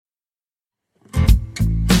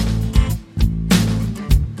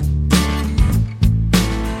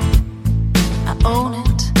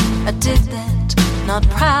Not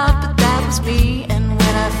proud, but that was me. And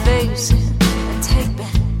when I face it, I take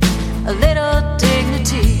back a little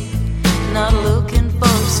dignity. Not looking for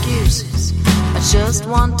excuses. I just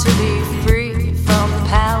want to be free from the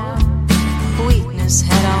power weakness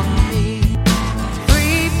had on me.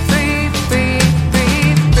 Free, free, free,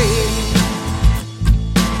 free, free.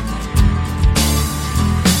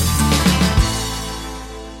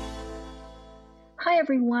 Hi,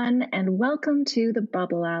 everyone, and welcome to the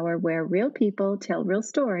Bubble Hour, where real people tell real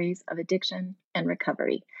stories of addiction and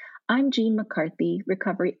recovery. I'm Jean McCarthy,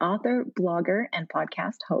 recovery author, blogger, and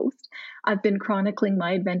podcast host. I've been chronicling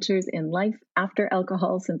my adventures in life after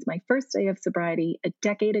alcohol since my first day of sobriety a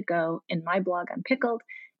decade ago in my blog Unpickled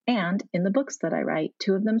and in the books that I write,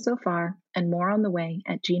 2 of them so far, and more on the way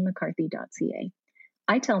at jeanmccarthy.ca.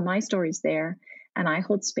 I tell my stories there, and I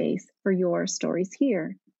hold space for your stories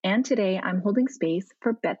here. And today I'm holding space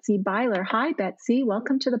for Betsy Byler. Hi, Betsy.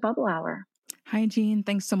 Welcome to the Bubble Hour. Hi, Jean.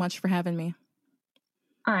 Thanks so much for having me.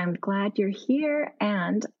 I'm glad you're here,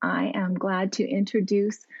 and I am glad to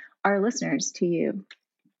introduce our listeners to you.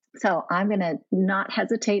 So I'm going to not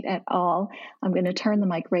hesitate at all. I'm going to turn the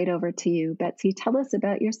mic right over to you. Betsy, tell us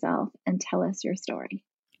about yourself and tell us your story.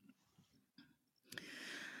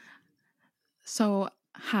 So,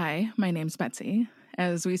 hi, my name's Betsy.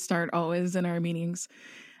 As we start always in our meetings,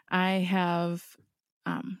 I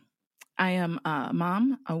am a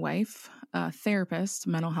mom, a wife, a therapist,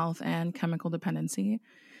 mental health and chemical dependency,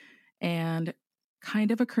 and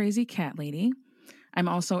kind of a crazy cat lady. I'm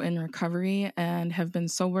also in recovery and have been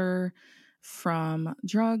sober from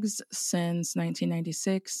drugs since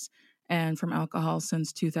 1996 and from alcohol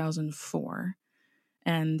since 2004.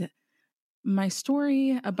 And my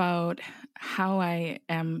story about how I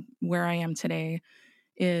am where I am today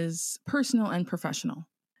is personal and professional.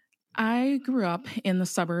 I grew up in the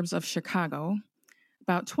suburbs of Chicago,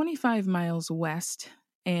 about 25 miles west.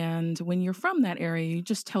 And when you're from that area, you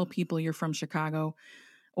just tell people you're from Chicago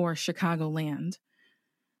or Chicagoland.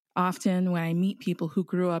 Often when I meet people who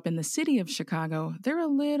grew up in the city of Chicago, they're a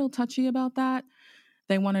little touchy about that.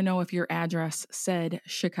 They want to know if your address said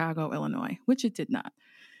Chicago, Illinois, which it did not.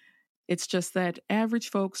 It's just that average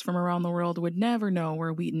folks from around the world would never know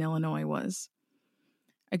where Wheaton, Illinois was.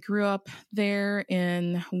 I grew up there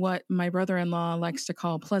in what my brother-in-law likes to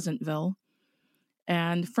call Pleasantville.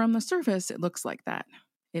 And from the surface, it looks like that.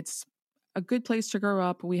 It's a good place to grow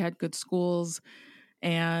up. We had good schools,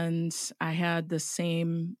 and I had the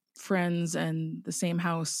same friends and the same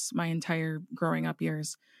house my entire growing up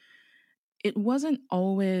years. It wasn't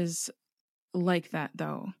always like that,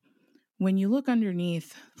 though. When you look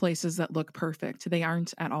underneath places that look perfect, they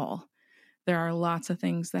aren't at all. There are lots of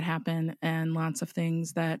things that happen and lots of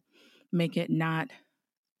things that make it not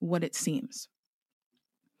what it seems.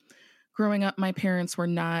 Growing up, my parents were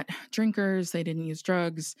not drinkers. They didn't use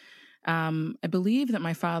drugs. I believe that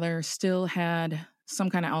my father still had some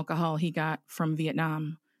kind of alcohol he got from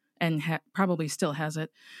Vietnam and probably still has it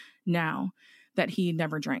now, that he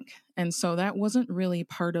never drank. And so that wasn't really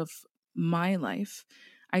part of my life.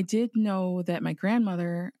 I did know that my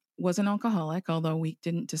grandmother was an alcoholic, although we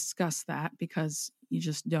didn't discuss that because you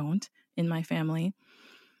just don't in my family.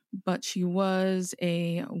 But she was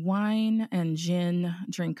a wine and gin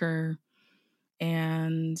drinker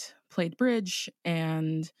and played bridge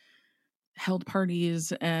and held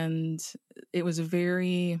parties. And it was a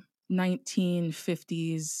very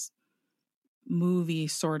 1950s movie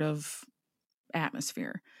sort of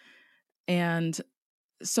atmosphere. And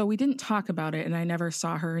so we didn't talk about it, and I never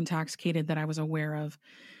saw her intoxicated that I was aware of.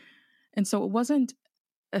 And so it wasn't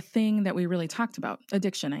a thing that we really talked about.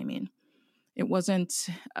 Addiction, I mean. It wasn't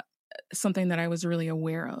something that I was really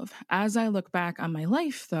aware of. As I look back on my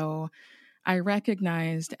life, though, I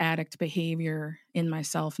recognized addict behavior in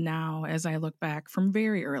myself now as I look back from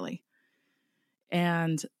very early.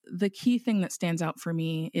 And the key thing that stands out for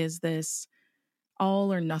me is this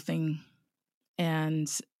all or nothing.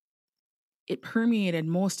 And it permeated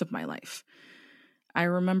most of my life. I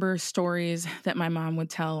remember stories that my mom would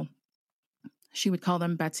tell. She would call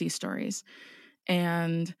them Betsy stories.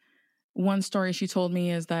 And one story she told me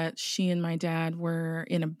is that she and my dad were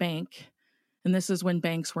in a bank. And this is when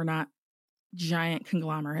banks were not giant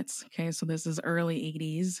conglomerates. Okay, so this is early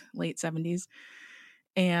 80s, late 70s.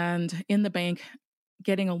 And in the bank,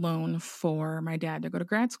 getting a loan for my dad to go to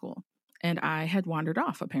grad school. And I had wandered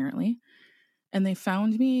off, apparently. And they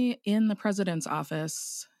found me in the president's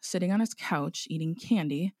office, sitting on his couch, eating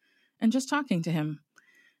candy, and just talking to him.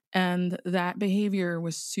 And that behavior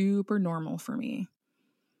was super normal for me.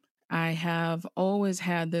 I have always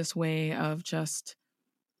had this way of just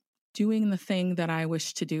doing the thing that I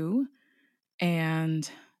wish to do and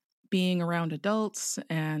being around adults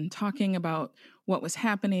and talking about what was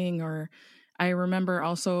happening. Or I remember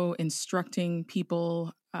also instructing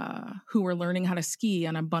people who were learning how to ski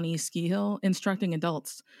on a bunny ski hill, instructing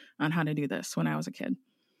adults on how to do this when I was a kid.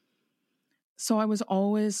 So I was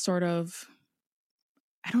always sort of,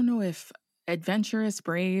 I don't know if adventurous,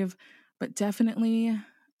 brave, but definitely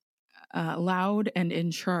loud and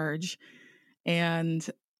in charge, and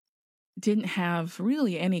didn't have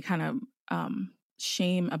really any kind of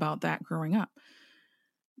shame about that growing up.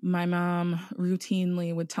 My mom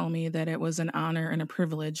routinely would tell me that it was an honor and a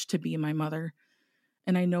privilege to be my mother.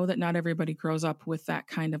 And I know that not everybody grows up with that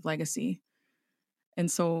kind of legacy.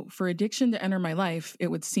 And so for addiction to enter my life, it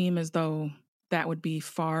would seem as though that would be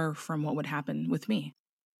far from what would happen with me.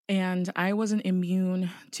 And I wasn't immune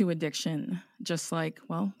to addiction, just like,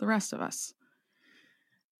 well, the rest of us.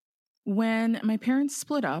 When my parents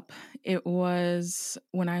split up, it was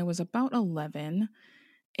when I was about 11.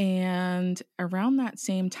 And around that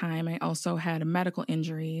same time, I also had a medical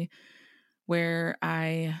injury where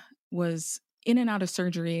I was in and out of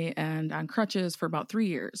surgery and on crutches for about 3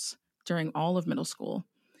 years during all of middle school.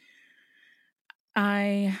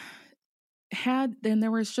 It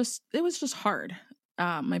was just hard.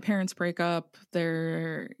 My parents break up,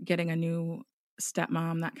 they're getting a new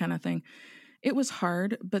stepmom, that kind of thing. It was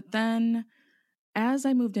hard, but then as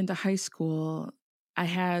I moved into high school, I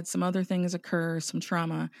had some other things occur, some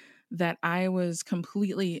trauma that I was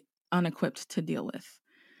completely unequipped to deal with.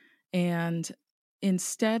 And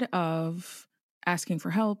instead of asking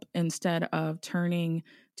for help, instead of turning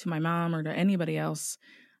to my mom or to anybody else,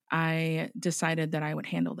 I decided that I would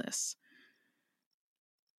handle this.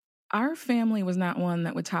 Our family was not one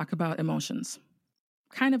that would talk about emotions,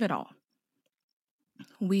 kind of at all.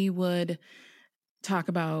 We would talk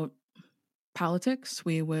about politics.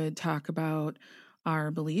 We would talk about our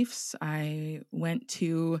beliefs. I went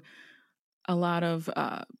to a lot of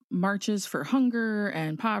marches for hunger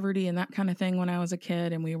and poverty and that kind of thing when I was a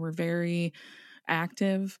kid, and we were very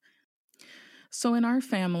active. So in our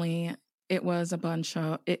family, it was a bunch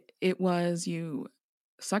of, it was you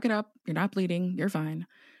suck it up, you're not bleeding, you're fine.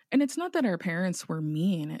 And it's not that our parents were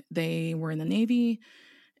mean. They were in the Navy,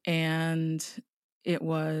 and it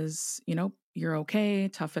was, you're okay,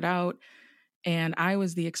 tough it out. And I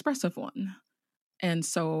was the expressive one. And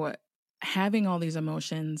so having all these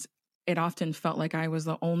emotions, it often felt like I was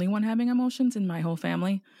the only one having emotions in my whole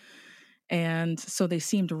family. And so they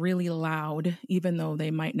seemed really loud, even though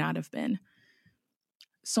they might not have been.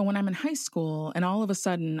 So when I'm in high school and all of a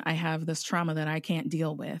sudden I have this trauma that I can't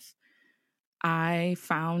deal with, I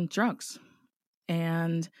found drugs.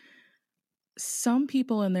 And some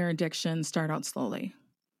people in their addiction start out slowly.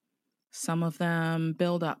 Some of them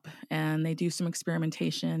build up and they do some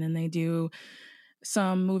experimentation and they do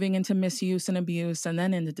some moving into misuse and abuse and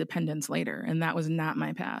then into dependence later. And that was not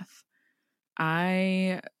my path.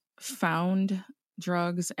 I found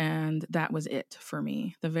drugs and that was it for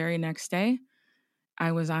me. The very next day,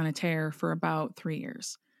 I was on a tear for about 3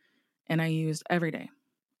 years and I used every day,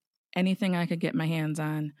 anything I could get my hands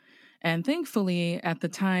on. And thankfully, at the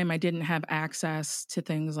time, I didn't have access to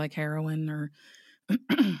things like heroin or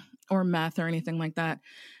or meth or anything like that.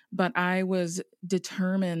 But I was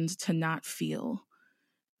determined to not feel.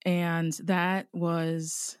 And that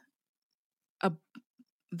was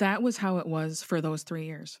how it was for those 3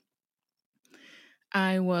 years.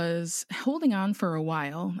 I was holding on for a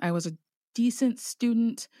while. I was a decent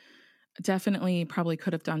student, definitely probably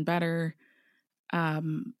could have done better,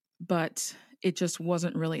 but it just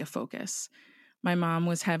wasn't really a focus. My mom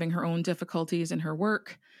was having her own difficulties in her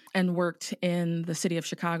work and worked in the city of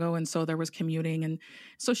Chicago, and so there was commuting, and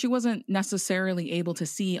so she wasn't necessarily able to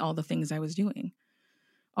see all the things I was doing.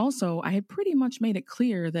 Also, I had pretty much made it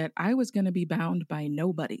clear that I was going to be bound by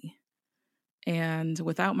nobody. And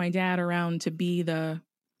without my dad around to be the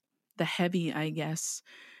heavy, I guess,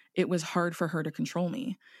 it was hard for her to control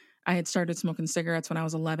me. I had started smoking cigarettes when I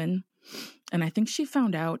was 11, and I think she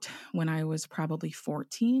found out when I was probably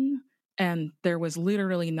 14, and there was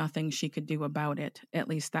literally nothing she could do about it. At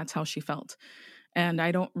least that's how she felt. And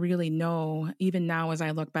I don't really know, even now as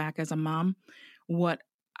I look back as a mom, what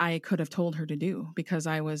I could have told her to do, because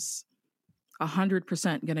I was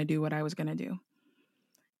 100% going to do what I was going to do.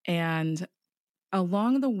 And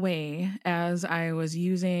along the way, as I was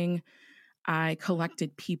using, I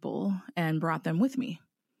collected people and brought them with me.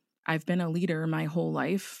 I've been a leader my whole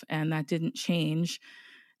life, and that didn't change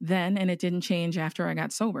then, and it didn't change after I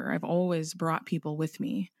got sober. I've always brought people with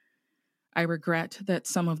me. I regret that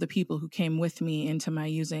some of the people who came with me into my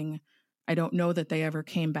using, I don't know that they ever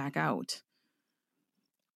came back out.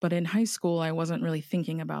 But in high school, I wasn't really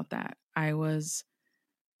thinking about that. I was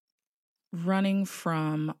running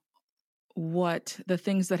from what the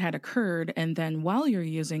things that had occurred. And then while you're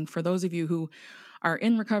using, for those of you who are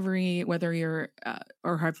in recovery, whether you're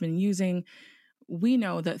or have been using, we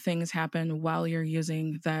know that things happen while you're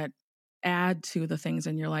using that add to the things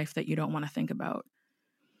in your life that you don't want to think about.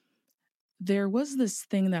 There was this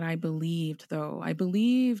thing that I believed, though. I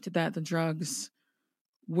believed that the drugs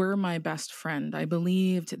were my best friend. I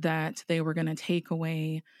believed that they were going to take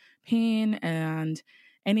away pain and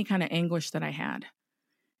any kind of anguish that I had.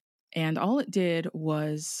 And all it did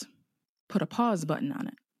was put a pause button on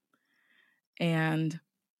it. And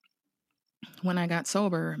when I got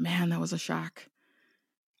sober, man, that was a shock.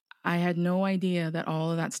 I had no idea that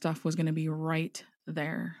all of that stuff was going to be right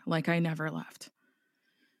there, like I never left.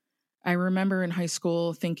 I remember in high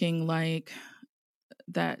school thinking like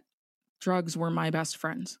that drugs were my best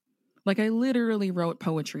friends. Like I literally wrote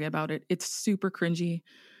poetry about it. It's super cringy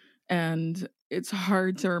and it's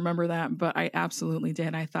hard to remember that, but I absolutely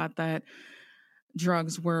did. I thought that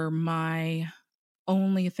drugs were my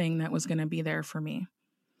only thing that was going to be there for me.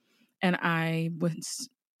 And I was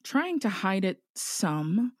trying to hide it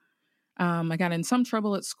some. I got in some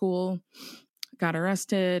trouble at school, got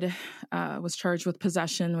arrested, was charged with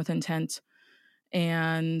possession with intent,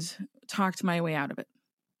 and talked my way out of it.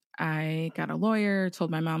 I got a lawyer,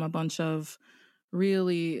 told my mom a bunch of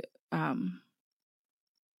really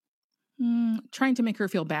trying to make her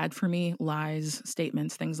feel bad for me, lies,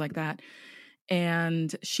 statements, things like that.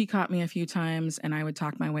 And she caught me a few times, and I would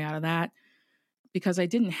talk my way out of that because I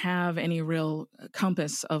didn't have any real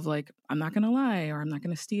compass of like, I'm not going to lie, or I'm not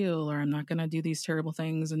going to steal, or I'm not going to do these terrible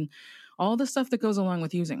things, and all the stuff that goes along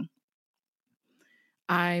with using.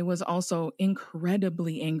 I was also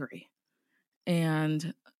incredibly angry.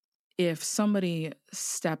 And if somebody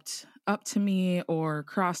stepped up to me or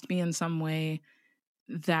crossed me in some way,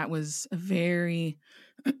 that was that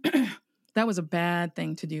was a bad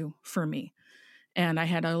thing to do for me. And I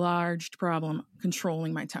had a large problem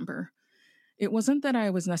controlling my temper. It wasn't that I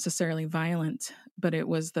was necessarily violent, but it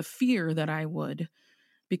was the fear that I would,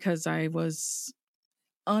 because I was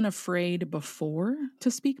unafraid before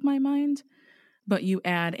to speak my mind. But you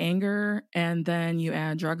add anger and then you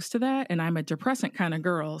add drugs to that. And I'm a depressant kind of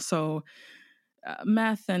girl. So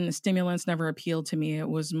meth and stimulants never appealed to me. It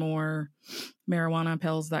was more marijuana,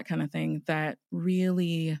 pills, that kind of thing that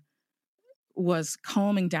really was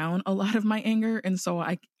calming down a lot of my anger. And so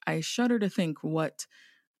I shudder to think what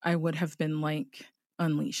I would have been like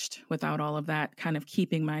unleashed without all of that kind of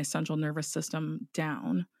keeping my central nervous system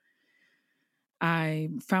down. I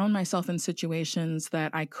found myself in situations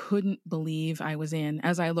that I couldn't believe I was in.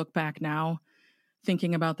 As I look back now,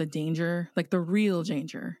 thinking about the danger, like the real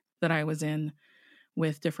danger that I was in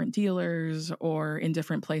with different dealers or in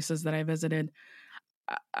different places that I visited,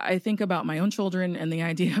 I think about my own children and the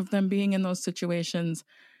idea of them being in those situations.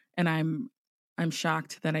 And I'm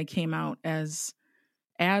shocked that I came out as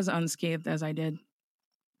unscathed as I did.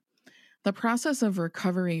 The process of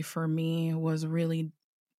recovery for me was really,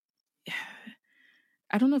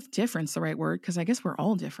 I don't know if different's the right word, because I guess we're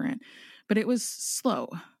all different, but it was slow,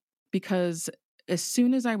 because as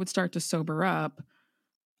soon as I would start to sober up,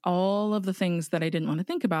 all of the things that I didn't want to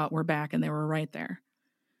think about were back and they were right there.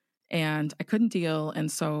 And I couldn't deal.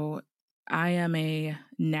 And so I am a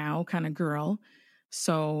now kind of girl.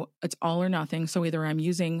 So it's all or nothing. So either I'm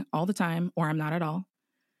using all the time or I'm not at all.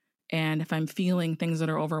 And if I'm feeling things that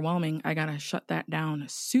are overwhelming, I got to shut that down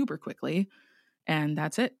super quickly. And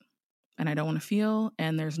that's it. And I don't want to feel,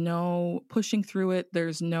 and there's no pushing through it.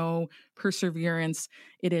 There's no perseverance.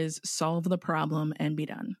 It is solve the problem and be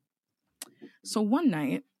done. So one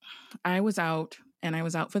night I was out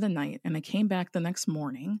for the night, and I came back the next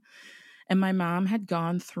morning, and my mom had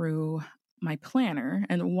gone through my planner.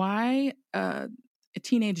 And why a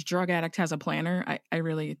teenage drug addict has a planner, I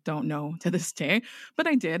really don't know to this day, but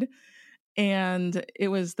I did. And it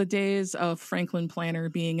was the days of Franklin Planner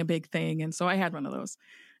being a big thing. And so I had one of those.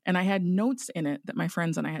 And I had notes in it that my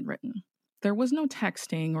friends and I had written. There was no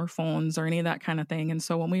texting or phones or any of that kind of thing. And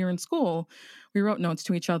so when we were in school, we wrote notes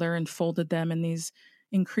to each other and folded them in these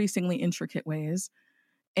increasingly intricate ways.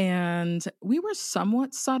 And we were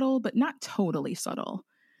somewhat subtle, but not totally subtle,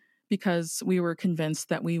 because we were convinced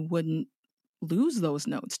that we wouldn't lose those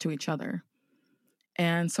notes to each other.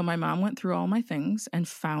 And so my mom went through all my things and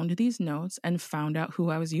found these notes and found out who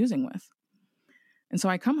I was using with. And so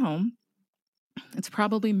I come home. It's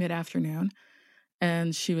probably mid-afternoon.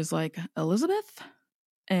 And she was like, Elizabeth?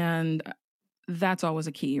 And that's always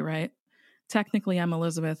a key, right? Technically, I'm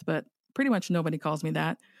Elizabeth, but pretty much nobody calls me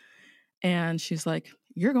that. And she's like,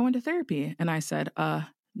 you're going to therapy. And I said,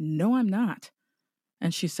 no, I'm not.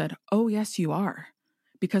 And she said, oh, yes, you are.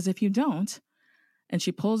 Because if you don't, and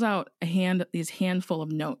she pulls out these handful of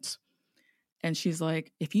notes, and she's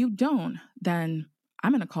like, if you don't, then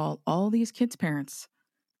I'm going to call all these kids' parents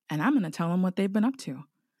and I'm going to tell them what they've been up to.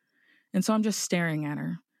 And so I'm just staring at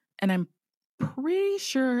her, and I'm pretty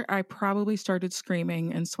sure I probably started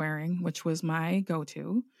screaming and swearing, which was my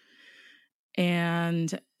go-to.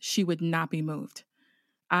 And she would not be moved.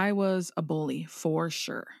 I was a bully for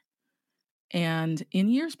sure. And in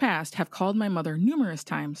years past have called my mother numerous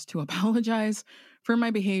times to apologize for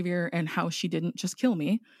my behavior and how she didn't just kill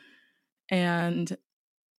me. But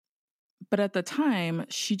at the time,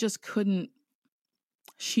 she couldn't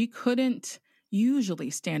usually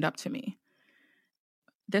stand up to me.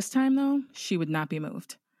 This time though, she would not be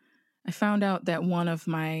moved. I found out that one of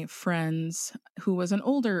my friends, who was an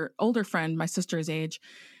older friend, my sister's age,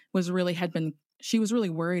 she was really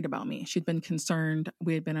worried about me. She'd been concerned.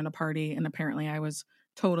 We had been at a party and apparently I was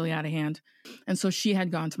totally out of hand. And so she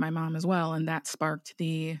had gone to my mom as well, and that sparked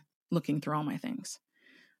the looking through all my things.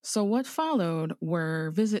 So what followed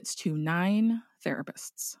were visits to 9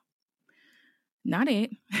 therapists. Not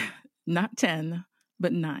 8, not 10,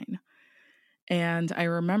 but 9. And I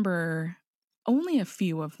remember only a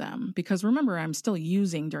few of them, because remember, I'm still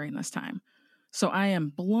using during this time. So I am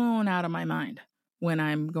blown out of my mind when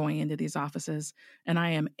I'm going into these offices, and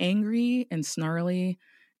I am angry and snarly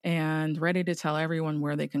and ready to tell everyone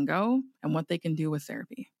where they can go and what they can do with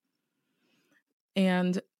therapy.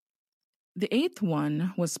 And the 8th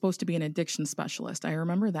one was supposed to be an addiction specialist. I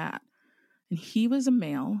remember that. And he was a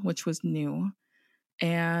male, which was new.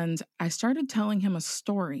 And I started telling him a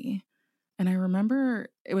story. And I remember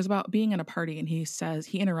it was about being at a party, and he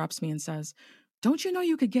interrupts me and says, "Don't you know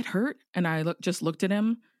you could get hurt?" And I just looked at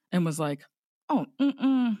him and was like, "Oh,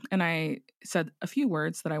 And I said a few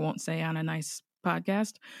words that I won't say on a nice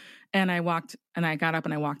podcast. And I got up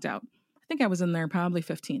and I walked out. I think I was in there probably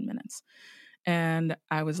 15 minutes. And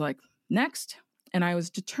I was like, next. And I was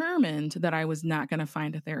determined that I was not going to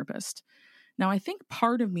find a therapist. Now, I think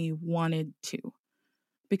part of me wanted to,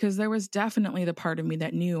 because there was definitely the part of me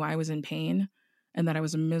that knew I was in pain and that I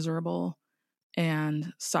was miserable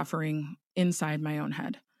and suffering inside my own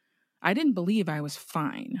head. I didn't believe I was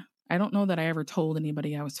fine. I don't know that I ever told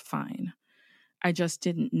anybody I was fine. I just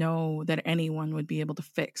didn't know that anyone would be able to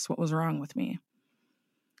fix what was wrong with me.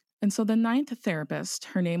 And so the 9th therapist,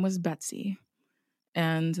 her name was Betsy.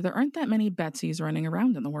 And there aren't that many Betsy's running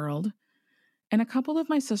around in the world. And a couple of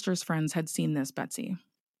my sister's friends had seen this Betsy.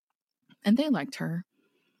 And they liked her.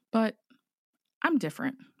 But I'm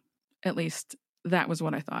different. At least that was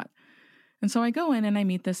what I thought. And so I go in and I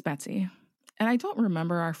meet this Betsy. And I don't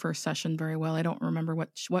remember our first session very well. I don't remember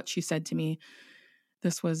what she said to me.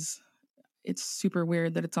 It's super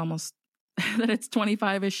weird that it's almost, that it's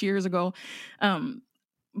 25-ish years ago.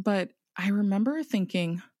 But I remember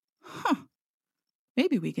thinking,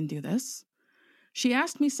 maybe we can do this. She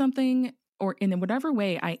asked me something, or in whatever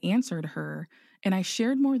way I answered her, and I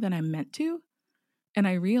shared more than I meant to. And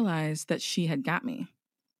I realized that she had got me,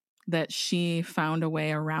 that she found a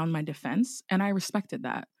way around my defense. And I respected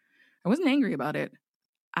that. I wasn't angry about it.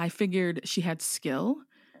 I figured she had skill.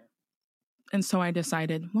 And so I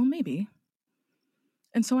decided, well, maybe.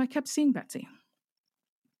 And so I kept seeing Betsy.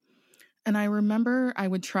 And I remember I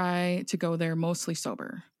would try to go there mostly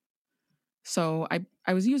sober. So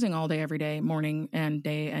I was using all day, every day, morning and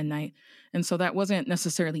day and night. And so that wasn't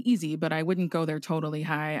necessarily easy, but I wouldn't go there totally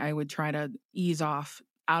high. I would try to ease off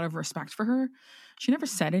out of respect for her. She never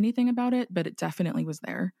said anything about it, but it definitely was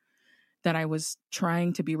there, that I was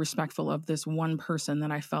trying to be respectful of this one person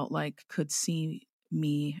that I felt like could see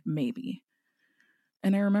me maybe.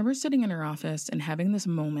 And I remember sitting in her office and having this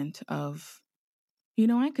moment of,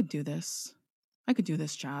 I could do this. I could do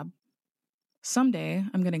this job. Someday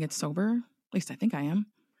I'm going to get sober. At least I think I am.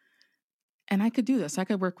 And I could do this. I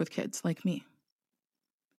could work with kids like me.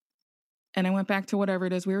 And I went back to whatever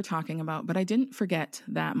it is we were talking about, but I didn't forget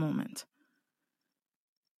that moment.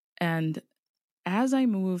 And as I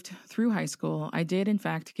moved through high school, I did in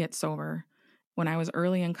fact get sober when I was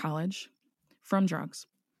early in college from drugs.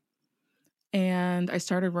 And I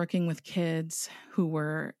started working with kids who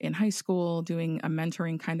were in high school, doing a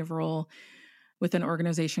mentoring kind of role with an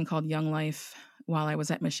organization called Young Life while I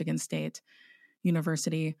was at Michigan State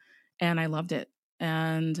University. And I loved it.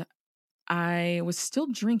 And I was still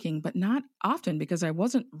drinking, but not often, because I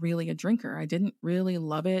wasn't really a drinker. I didn't really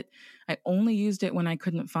love it. I only used it when I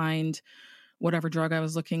couldn't find whatever drug I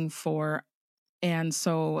was looking for. And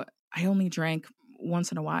so I only drank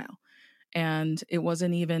once in a while. And it was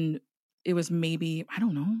maybe,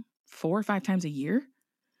 4 or 5 times a year.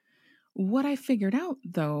 What I figured out,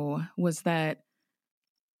 though, was that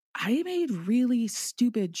I made really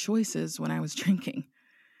stupid choices when I was drinking.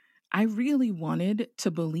 I really wanted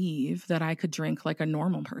to believe that I could drink like a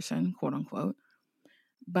normal person, quote unquote,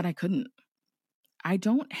 but I couldn't. I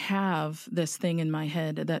don't have this thing in my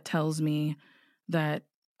head that tells me that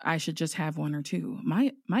I should just have one or two.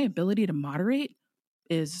 My ability to moderate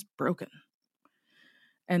is broken.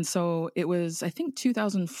 And so it was, I think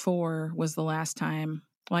 2004 was the last time.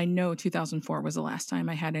 Well, I know 2004 was the last time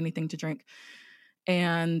I had anything to drink.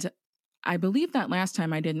 And I believe that last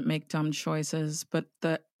time I didn't make dumb choices, but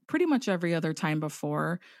pretty much every other time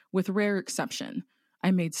before, with rare exception,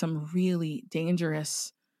 I made some really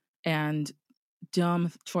dangerous and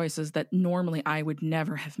dumb choices that normally I would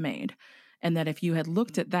never have made. And that if you had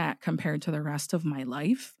looked at that compared to the rest of my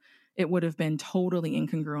life, it would have been totally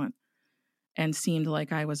incongruent and seemed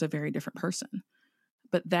like I was a very different person.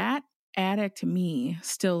 But that addict me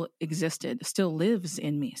still existed, still lives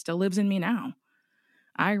in me now.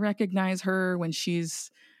 I recognize her when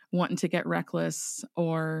she's wanting to get reckless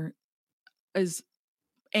or is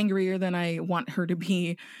angrier than I want her to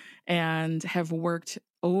be, and have worked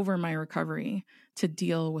over my recovery to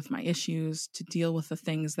deal with my issues, to deal with the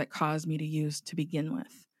things that caused me to use to begin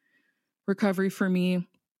with. Recovery for me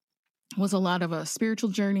was a lot of a spiritual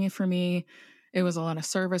journey for me. It was a lot of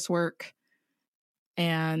service work.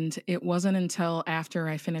 And it wasn't until after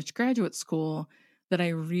I finished graduate school that I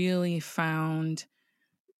really found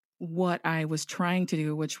what I was trying to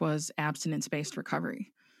do, which was abstinence-based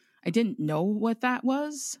recovery. I didn't know what that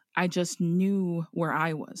was. I just knew where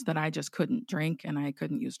I was, that I just couldn't drink and I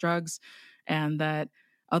couldn't use drugs, and that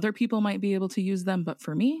other people might be able to use them. But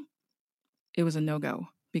for me, it was a no-go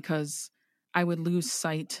because I would lose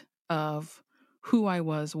sight of who I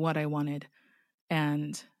was, what I wanted,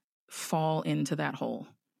 and fall into that hole.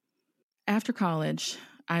 After college,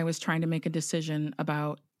 I was trying to make a decision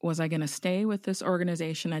about, was I going to stay with this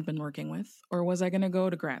organization I'd been working with, or was I going to go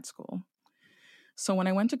to grad school? So when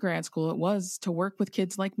I went to grad school, it was to work with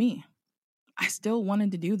kids like me. I still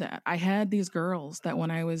wanted to do that. I had these girls that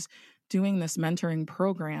when I was doing this mentoring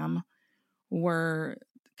program were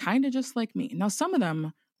kind of just like me. Now, some of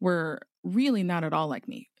them were really not at all like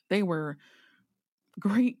me. They were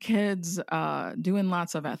great kids, doing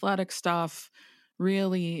lots of athletic stuff,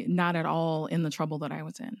 really not at all in the trouble that I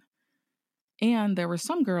was in. And there were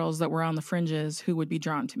some girls that were on the fringes who would be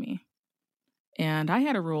drawn to me. And I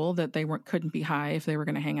had a rule that they couldn't be high if they were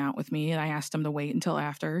going to hang out with me. And I asked them to wait until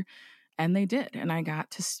after, and they did. And I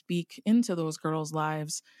got to speak into those girls'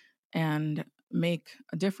 lives and make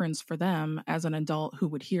a difference for them as an adult who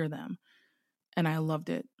would hear them. And I loved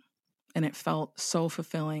it. And it felt so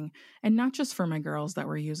fulfilling. And not just for my girls that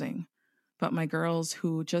were using, but my girls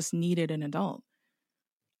who just needed an adult.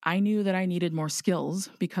 I knew that I needed more skills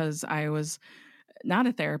because I was not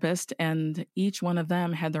a therapist, and each one of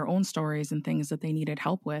them had their own stories and things that they needed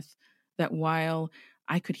help with, that while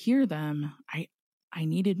I could hear them, I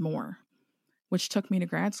needed more, which took me to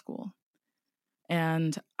grad school.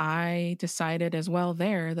 And I decided as well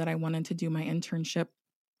there that I wanted to do my internship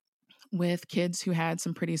with kids who had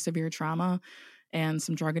some pretty severe trauma and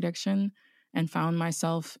some drug addiction, and found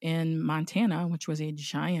myself in Montana, which was a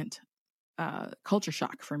giant culture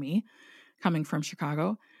shock for me coming from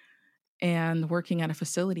Chicago, and working at a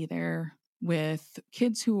facility there with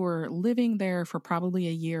kids who were living there for probably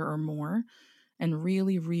a year or more and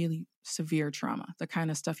really, really severe trauma, the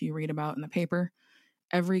kind of stuff you read about in the paper.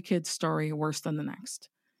 Every kid's story worse than the next.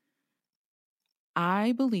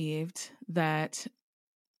 I believed that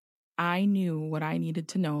I knew what I needed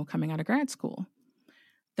to know coming out of grad school,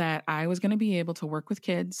 that I was going to be able to work with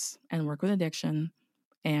kids and work with addiction,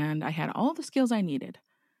 and I had all the skills I needed.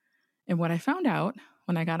 And what I found out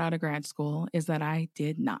when I got out of grad school is that I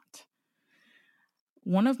did not.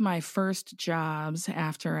 One of my first jobs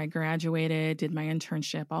after I graduated, did my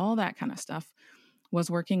internship, all that kind of stuff,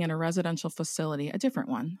 was working in a residential facility, a different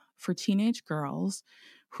one, for teenage girls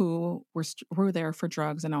who were there for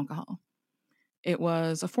drugs and alcohol. It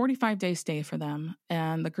was a 45-day stay for them,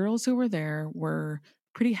 and the girls who were there were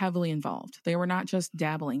pretty heavily involved. They were not just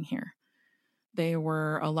dabbling here. They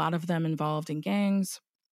were, a lot of them, involved in gangs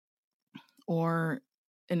or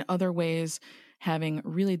in other ways having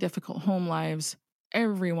really difficult home lives.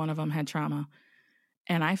 Every one of them had trauma.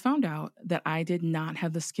 And I found out that I did not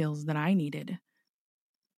have the skills that I needed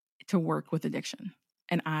to work with addiction.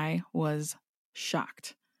 And I was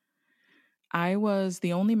shocked. I was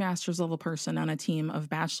the only master's level person on a team of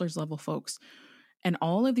bachelor's level folks. And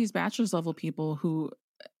all of these bachelor's level people who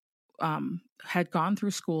had gone through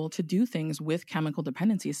school to do things with chemical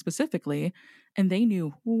dependency specifically, and they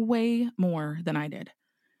knew way more than I did.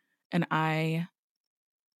 And I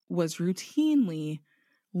was routinely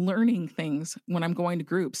learning things when I'm going to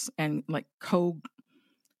groups and like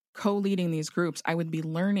co-leading these groups. I would be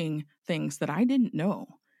learning things that I didn't know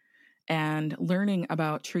and learning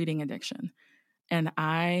about treating addiction. And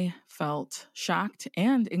I felt shocked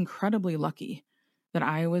and incredibly lucky that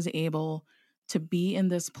I was able to be in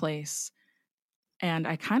this place. And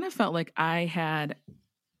I kind of felt like I had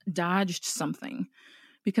dodged something,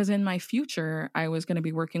 because in my future, I was going to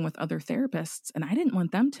be working with other therapists, and I didn't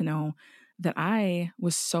want them to know that I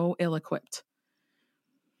was so ill-equipped.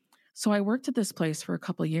 So I worked at this place for a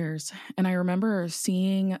couple of years, and I remember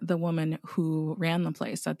seeing the woman who ran the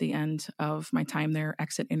place at the end of my time there,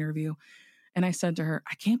 exit interview. And I said to her,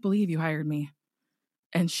 "I can't believe you hired me."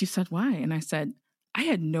 And she said, "Why?" And I said, "I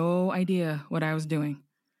had no idea what I was doing."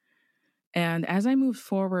 And as I moved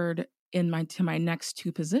forward to my next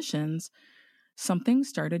two positions, something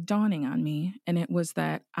started dawning on me, and it was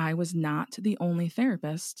that I was not the only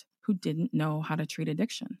therapist who didn't know how to treat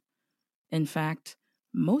addiction. In fact,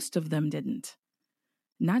 most of them didn't.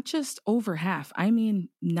 Not just over half, I mean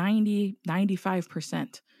 90,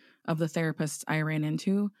 95% of the therapists I ran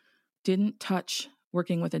into didn't touch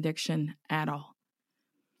working with addiction at all.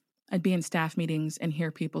 I'd be in staff meetings and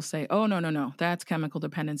hear people say, "Oh, no, that's chemical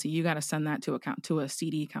dependency. You got to send that to a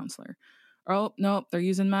CD counselor." "Oh, nope, they're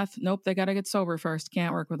using meth. Nope, they got to get sober first.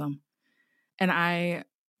 Can't work with them." And I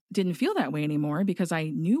didn't feel that way anymore because I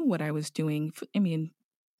knew what I was doing. I mean,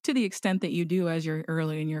 to the extent that you do as you're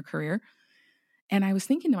early in your career. And I was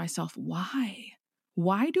thinking to myself, why?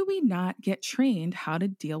 Why do we not get trained how to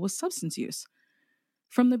deal with substance use?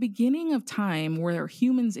 From the beginning of time where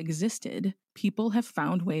humans existed, people have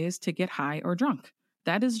found ways to get high or drunk.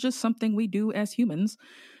 That is just something we do as humans.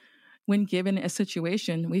 When given a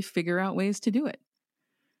situation, we figure out ways to do it.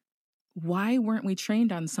 Why weren't we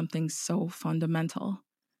trained on something so fundamental?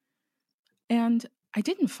 And I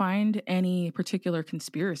didn't find any particular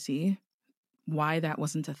conspiracy why that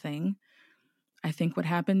wasn't a thing. I think what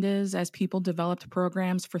happened is, as people developed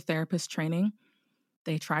programs for therapist training,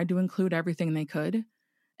 they tried to include everything they could,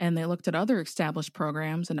 and they looked at other established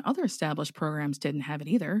programs, and other established programs didn't have it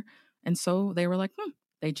either. And so they were like,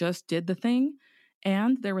 they just did the thing.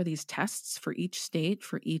 And there were these tests for each state,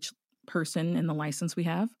 for each person in the license we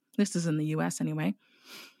have. This is in the US anyway.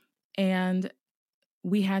 And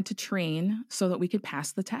we had to train so that we could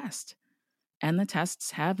pass the test. And the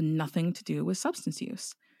tests have nothing to do with substance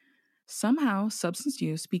use. Somehow, substance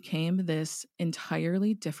use became this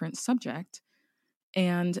entirely different subject,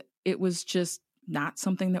 and it was just not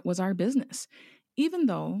something that was our business, even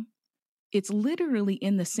though it's literally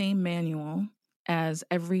in the same manual as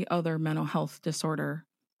every other mental health disorder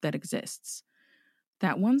that exists.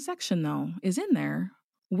 That one section, though, is in there.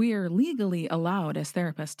 We're legally allowed as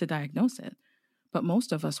therapists to diagnose it, but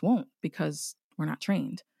most of us won't because we're not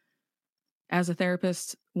trained. As a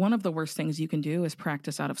therapist, one of the worst things you can do is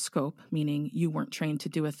practice out of scope, meaning you weren't trained to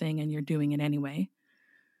do a thing and you're doing it anyway.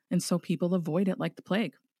 And so people avoid it like the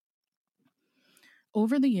plague.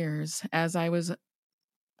 Over the years, as I was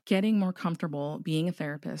getting more comfortable being a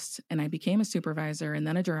therapist, and I became a supervisor and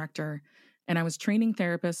then a director, and I was training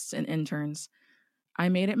therapists and interns, I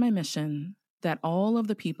made it my mission that all of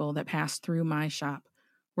the people that passed through my shop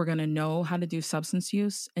were going to know how to do substance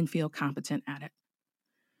use and feel competent at it.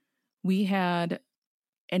 We had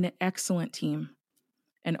an excellent team.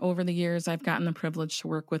 And over the years, I've gotten the privilege to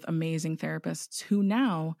work with amazing therapists who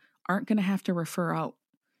now aren't going to have to refer out.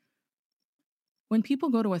 When people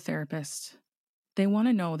go to a therapist, they want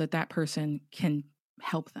to know that that person can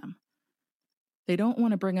help them. They don't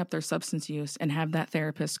want to bring up their substance use and have that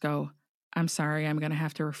therapist go, "I'm sorry, I'm going to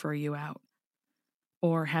have to refer you out."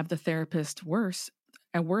 Or have the therapist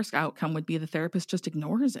a worse outcome would be the therapist just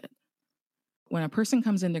ignores it. When a person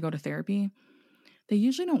comes in to go to therapy, they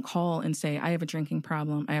usually don't call and say, "I have a drinking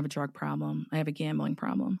problem, I have a drug problem, I have a gambling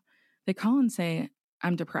problem." They call and say,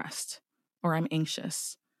 "I'm depressed," or "I'm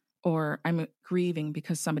anxious," or "I'm grieving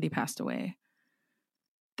because somebody passed away."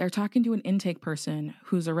 They're talking to an intake person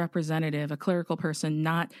who's a representative, a clerical person,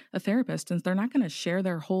 not a therapist, and they're not going to share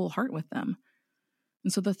their whole heart with them.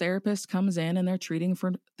 And so the therapist comes in and they're treating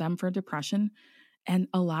them for depression. And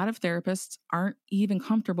a lot of therapists aren't even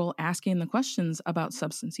comfortable asking the questions about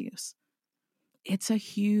substance use. It's a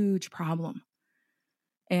huge problem.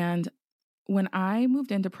 And when I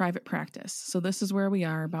moved into private practice, so this is where we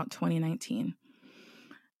are about 2019,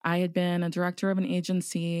 I had been a director of an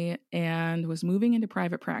agency and was moving into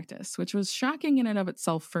private practice, which was shocking in and of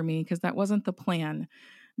itself for me because that wasn't the plan.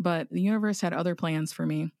 But the universe had other plans for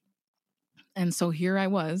me. And so here I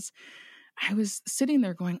was sitting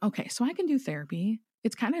there going, okay, so I can do therapy.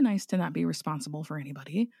 It's kind of nice to not be responsible for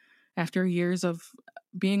anybody. After years of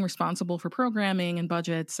being responsible for programming and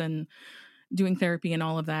budgets and doing therapy and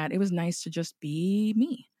all of that, it was nice to just be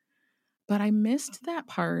me. But I missed that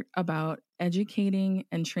part about educating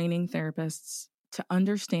and training therapists to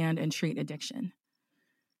understand and treat addiction.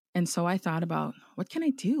 And so I thought about, what can I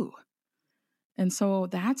do? And so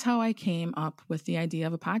that's how I came up with the idea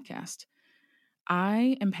of a podcast.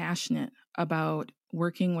 I am passionate about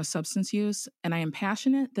working with substance use, and I am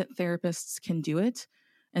passionate that therapists can do it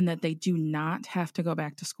and that they do not have to go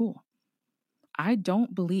back to school. I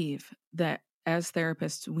don't believe that as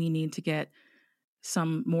therapists, we need to get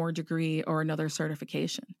some more degree or another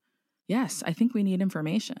certification. Yes, I think we need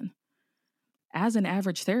information. As an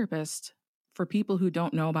average therapist, for people who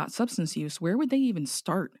don't know about substance use, where would they even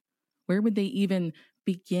start? Where would they even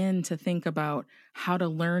begin to think about how to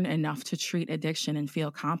learn enough to treat addiction and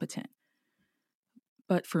feel competent?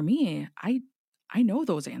 But for me, I know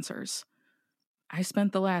those answers. I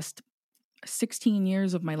spent the last 16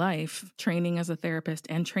 years of my life training as a therapist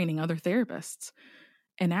and training other therapists.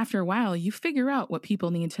 And after a while, you figure out what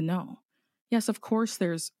people need to know. Yes, of course,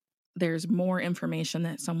 there's more information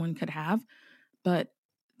that someone could have, but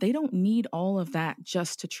they don't need all of that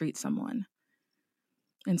just to treat someone.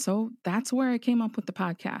 And so that's where I came up with the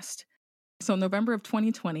podcast. So November of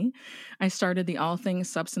 2020, I started the All Things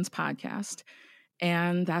Substance podcast.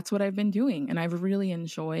 And that's what I've been doing. And I've really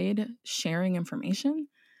enjoyed sharing information.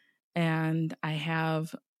 And I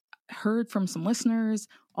have heard from some listeners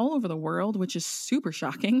all over the world, which is super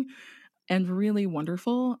shocking and really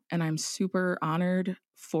wonderful. And I'm super honored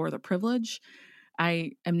for the privilege.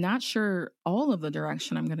 I am not sure all of the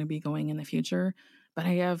direction I'm going to be going in the future, but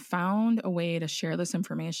I have found a way to share this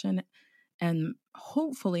information, and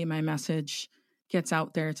hopefully my message gets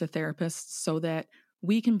out there to therapists so that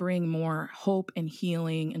we can bring more hope and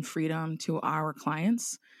healing and freedom to our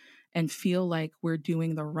clients and feel like we're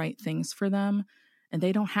doing the right things for them, and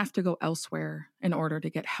they don't have to go elsewhere in order to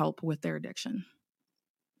get help with their addiction.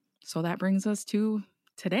 So that brings us to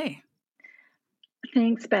today.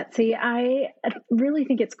 Thanks, Betsy. I really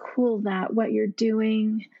think it's cool that what you're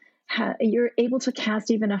doing, you're able to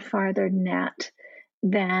cast even a farther net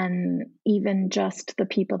than even just the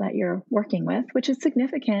people that you're working with, which is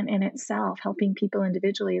significant in itself. Helping people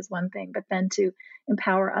individually is one thing, but then to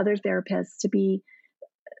empower other therapists to be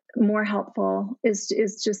more helpful is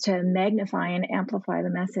just to magnify and amplify the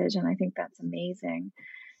message. And I think that's amazing.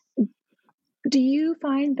 Do you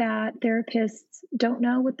find that therapists don't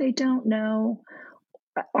know what they don't know,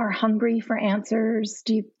 are hungry for answers?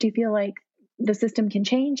 Do you feel like the system can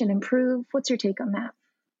change and improve? What's your take on that?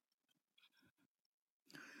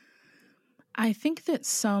 I think that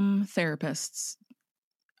some therapists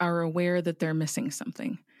are aware that they're missing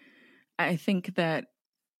something. I think that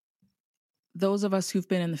those of us who've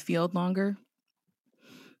been in the field longer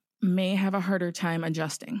may have a harder time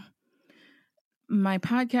adjusting. My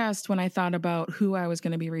podcast, when I thought about who I was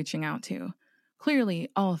going to be reaching out to, clearly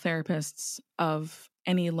all therapists of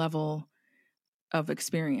any level of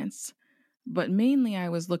experience, but mainly I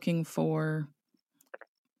was looking for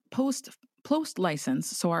post license,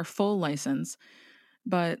 so our full license,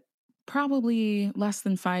 but probably less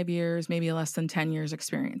than 5 years, maybe less than 10 years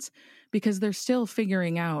experience, because they're still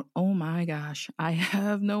figuring out, oh my gosh, I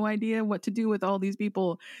have no idea what to do with all these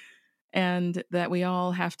people, and that we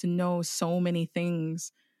all have to know so many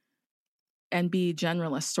things and be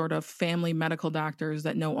generalists, sort of family medical doctors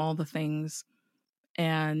that know all the things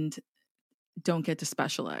and don't get to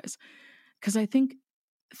specialize. Because I think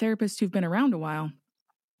therapists who've been around a while,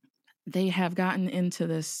 they have gotten into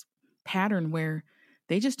this pattern where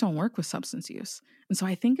they just don't work with substance use. And so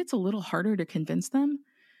I think it's a little harder to convince them.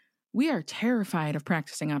 We are terrified of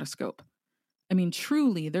practicing out of scope. I mean,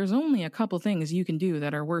 truly, there's only a couple things you can do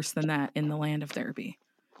that are worse than that in the land of therapy.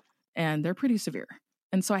 And they're pretty severe.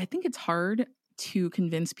 And so I think it's hard to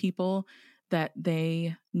convince people that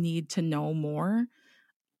they need to know more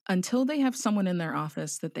until they have someone in their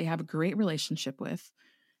office that they have a great relationship with,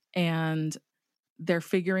 and they're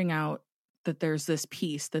figuring out that there's this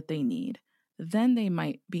piece that they need. Then they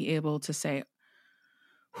might be able to say,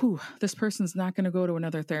 this person's not going to go to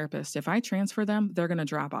another therapist. If I transfer them, they're going to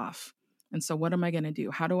drop off. And so what am I going to do?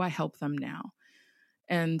 How do I help them now?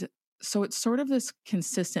 And so it's sort of this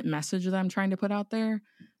consistent message that I'm trying to put out there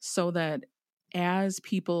so that as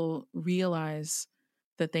people realize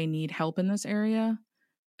that they need help in this area,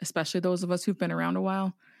 especially those of us who've been around a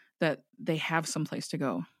while, that they have some place to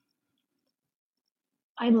go.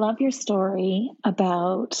 I love your story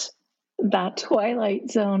about that Twilight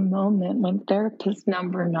Zone moment when therapist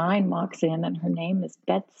number 9 walks in and her name is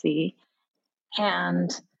Betsy.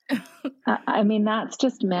 And I mean, that's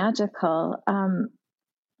just magical.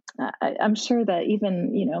 I'm sure that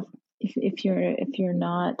even, if you're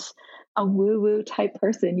not a woo-woo type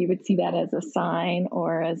person, you would see that as a sign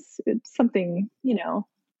or as something,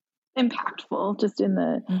 impactful, just in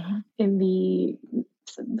the Mm-hmm.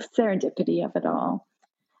 serendipity of it all.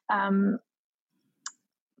 But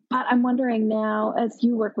I'm wondering now, as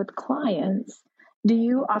you work with clients, do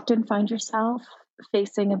you often find yourself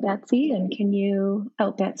facing a Betsy, and can you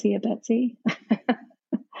out Betsy a Betsy?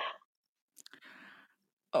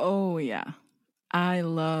 Oh, yeah. I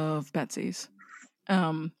love Betsy's.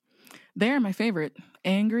 They're my favorite.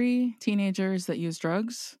 Angry teenagers that use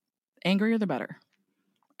drugs, angrier the better.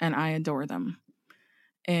 And I adore them.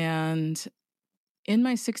 And in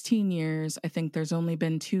my 16 years, I think there's only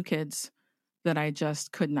been 2 kids that I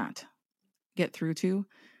just could not get through to.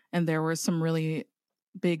 And there were some really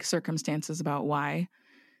big circumstances about why.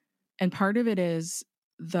 And part of it is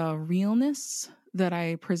the realness that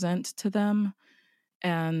I present to them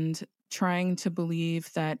and trying to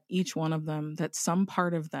believe that each one of them, that some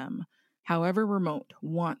part of them, however remote,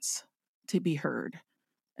 wants to be heard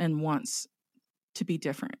and wants to be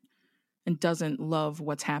different and doesn't love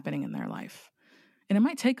what's happening in their life. And it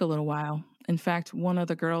might take a little while. In fact, one of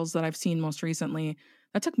the girls that I've seen most recently,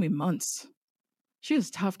 that took me months. She was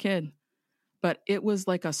a tough kid, but it was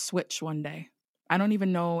like a switch one day. I don't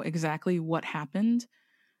even know exactly what happened,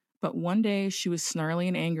 but one day she was snarly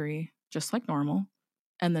and angry, just like normal.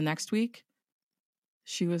 And the next week,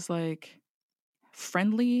 she was like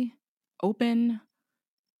friendly, open,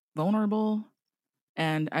 vulnerable.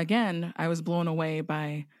 And again, I was blown away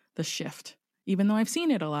by the shift, even though I've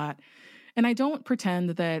seen it a lot. And I don't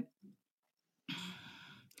pretend that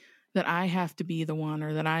I have to be the one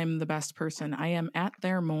or that I'm the best person. I am at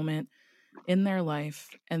their moment in their life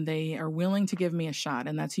and they are willing to give me a shot.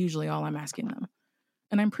 And that's usually all I'm asking them.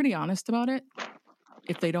 And I'm pretty honest about it.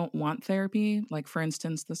 If they don't want therapy, like for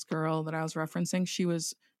instance, this girl that I was referencing, she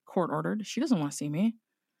was court ordered. She doesn't want to see me.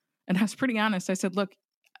 And I was pretty honest. I said, look,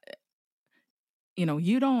 I know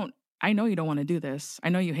you don't want to do this. I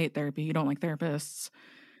know you hate therapy. You don't like therapists.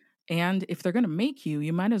 And if they're going to make you,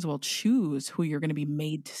 you might as well choose who you're going to be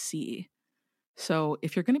made to see. So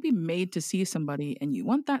if you're going to be made to see somebody and you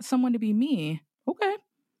want that someone to be me, okay,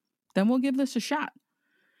 then we'll give this a shot.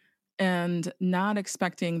 And not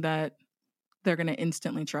expecting that they're going to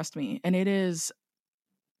instantly trust me. And it is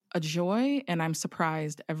a joy, and I'm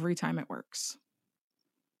surprised every time it works.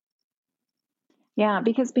 Yeah,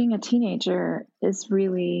 because being a teenager is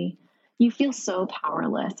really, you feel so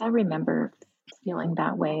powerless. I remember feeling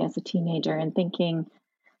that way as a teenager and thinking,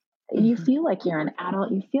 you feel like you're an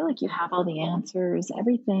adult. You feel like you have all the answers.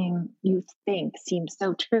 Everything you think seems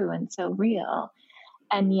so true and so real.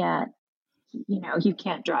 And yet, you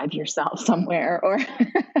can't drive yourself somewhere or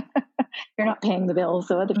you're not paying the bills.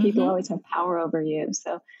 So other people always have power over you.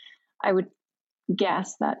 So I would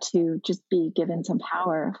guess that to just be given some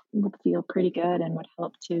power would feel pretty good and would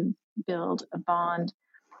help to build a bond.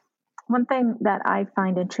 One thing that I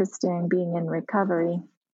find interesting being in recovery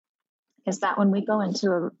is that when we go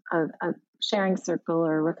into a sharing circle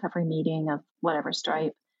or a recovery meeting of whatever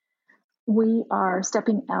stripe, we are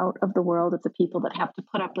stepping out of the world of the people that have to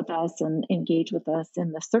put up with us and engage with us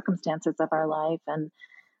in the circumstances of our life and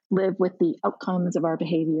live with the outcomes of our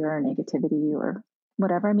behavior or negativity or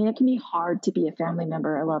whatever. I mean, it can be hard to be a family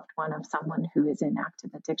member, a loved one of someone who is in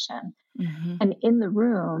active addiction. And in the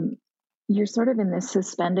room, you're sort of in this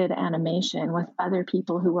suspended animation with other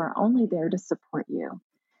people who are only there to support you.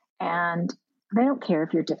 And they don't care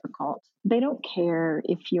if you're difficult. They don't care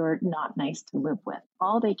if you're not nice to live with.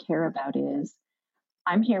 All they care about is,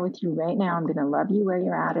 I'm here with you right now. I'm going to love you where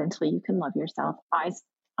you're at until you can love yourself.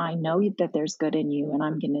 I know that there's good in you, and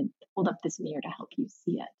I'm going to hold up this mirror to help you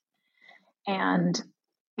see it. And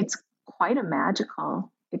it's quite a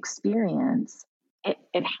magical experience.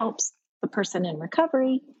 It helps the person in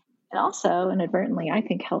recovery. It also inadvertently, I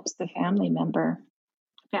think, helps the family members,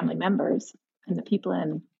 and the people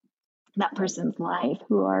in that person's life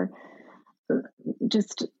who are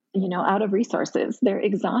just, out of resources. They're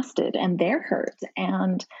exhausted and they're hurt,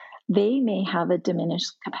 and they may have a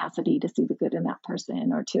diminished capacity to see the good in that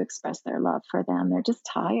person or to express their love for them. They're just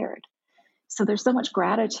tired. So there's so much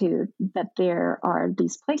gratitude that there are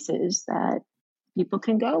these places that people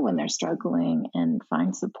can go when they're struggling and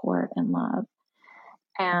find support and love.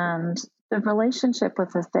 And the relationship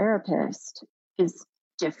with a therapist is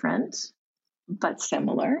different, but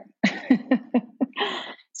similar.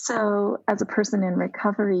 So as a person in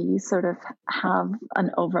recovery, you sort of have an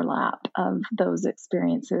overlap of those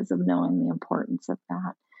experiences of knowing the importance of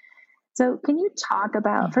that. So can you talk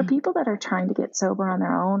about, for people that are trying to get sober on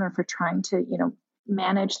their own or for trying to,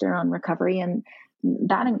 manage their own recovery, and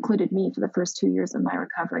that included me for the first 2 years of my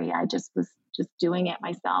recovery. I just was just doing it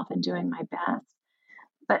myself and doing my best.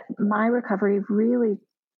 But my recovery really,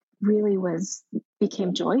 really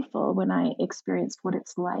became joyful when I experienced what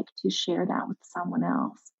it's like to share that with someone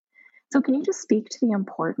else. So can you just speak to the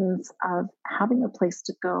importance of having a place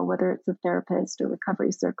to go, whether it's a therapist or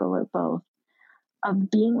recovery circle or both,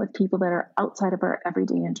 of being with people that are outside of our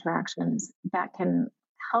everyday interactions that can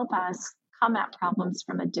help us come at problems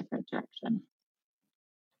from a different direction?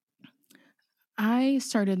 I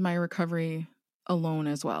started my recovery alone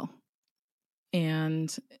as well.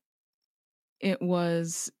 And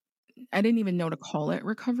I didn't even know to call it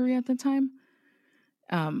recovery at the time.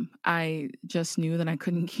 I just knew that I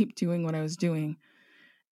couldn't keep doing what I was doing.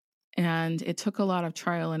 And it took a lot of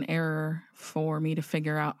trial and error for me to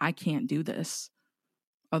figure out I can't do this.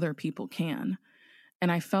 Other people can.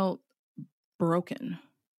 And I felt broken,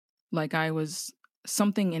 like I was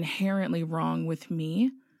something inherently wrong with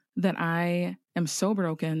me, that I am so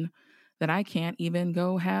broken that I can't even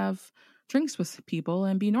go have drinks with people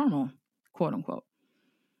and be normal, quote unquote.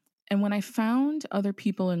 And when I found other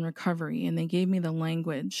people in recovery and they gave me the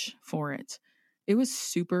language for it, it was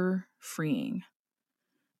super freeing.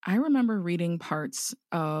 I remember reading parts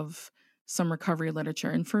of some recovery literature,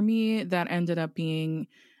 and for me, that ended up being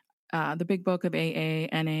the big book of AA,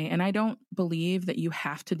 NA, and I don't believe that you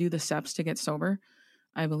have to do the steps to get sober.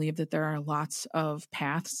 I believe that there are lots of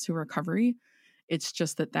paths to recovery. It's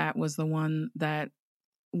just that was the one that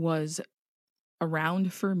was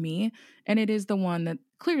around for me, and it is the one that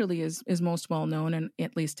clearly is most well known, and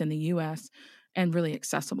at least in the US, and really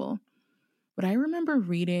accessible. But I remember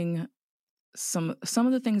reading some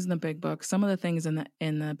of the things in the big book, some of the things in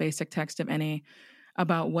the basic text of NA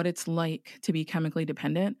about what it's like to be chemically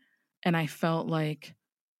dependent, and I felt like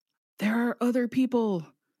there are other people.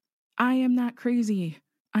 I am not crazy.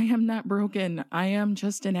 I am not broken. I am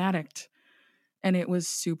just an addict. And it was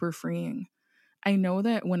super freeing. I know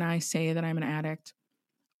that when I say that I'm an addict,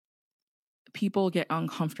 people get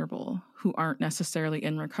uncomfortable who aren't necessarily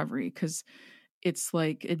in recovery because it's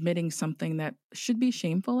like admitting something that should be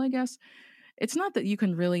shameful, I guess. It's not that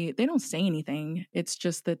they don't say anything. It's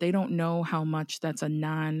just that they don't know how much that's a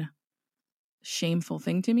non-shameful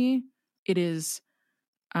thing to me. It is,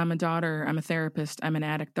 I'm a daughter, I'm a therapist, I'm an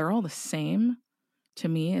addict. They're all the same to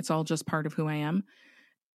me. It's all just part of who I am.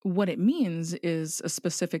 What it means is a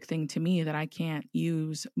specific thing to me that I can't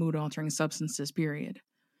use mood-altering substances, period.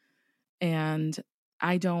 And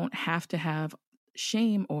I don't have to have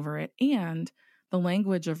shame over it. And the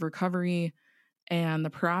language of recovery and the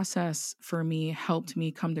process for me helped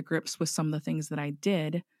me come to grips with some of the things that I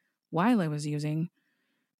did while I was using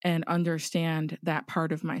and understand that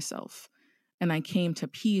part of myself. And I came to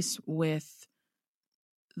peace with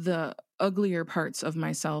the uglier parts of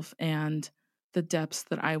myself and the depths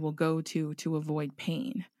that I will go to avoid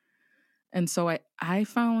pain. And so I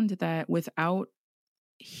found that without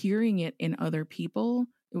hearing it in other people,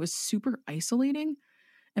 it was super isolating.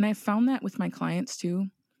 And I found that with my clients too.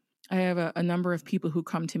 I have a number of people who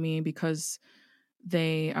come to me because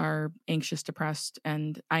they are anxious, depressed,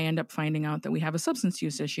 and I end up finding out that we have a substance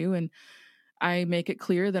use issue. And I make it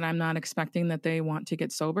clear that I'm not expecting that they want to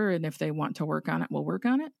get sober. And if they want to work on it, we'll work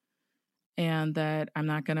on it. And that I'm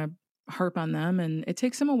not going to harp on them. And it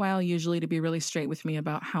takes them a while usually to be really straight with me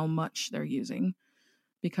about how much they're using,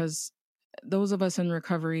 because those of us in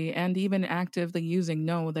recovery and even actively using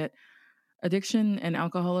know that addiction and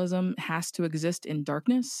alcoholism has to exist in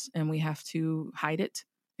darkness, and we have to hide it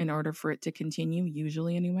in order for it to continue,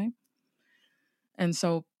 usually anyway. And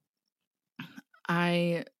so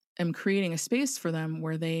I am creating a space for them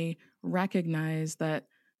where they recognize that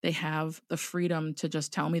they have the freedom to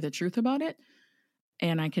just tell me the truth about it,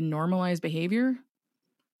 and I can normalize behavior.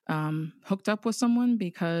 Hooked up with someone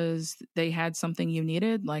because they had something you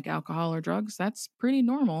needed, like alcohol or drugs, that's pretty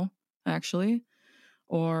normal, actually.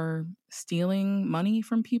 Or stealing money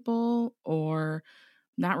from people, or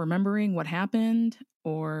not remembering what happened,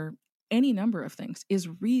 or any number of things is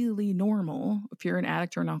really normal if you're an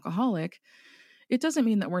addict or an alcoholic. It doesn't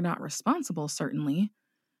mean that we're not responsible, certainly,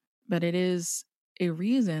 but it is a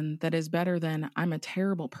reason that is better than I'm a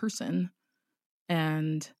terrible person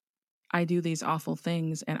and I do these awful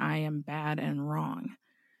things and I am bad and wrong.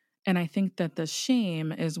 And I think that the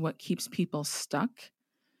shame is what keeps people stuck,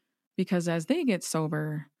 because as they get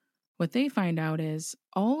sober, what they find out is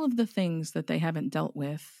all of the things that they haven't dealt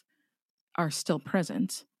with are still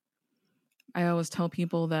present. I always tell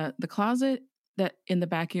people that the closet that in the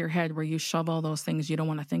back of your head where you shove all those things you don't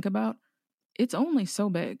want to think about, it's only so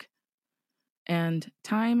big. And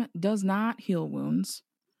time does not heal wounds.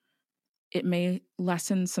 It may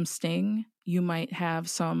lessen some sting. You might have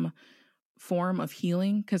some form of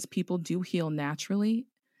healing because people do heal naturally.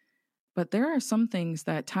 But there are some things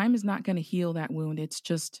that time is not going to heal that wound. It's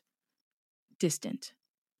just distant.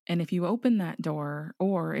 And if you open that door,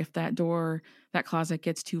 or if that closet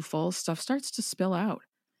gets too full, stuff starts to spill out.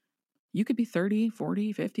 You could be 30,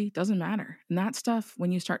 40, 50, doesn't matter. And that stuff,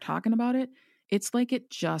 when you start talking about it, it's like it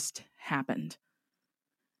just happened.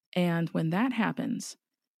 And when that happens,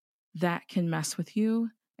 that can mess with you.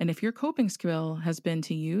 And if your coping skill has been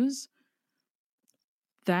to use,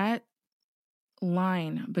 that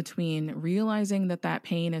line between realizing that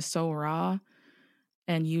pain is so raw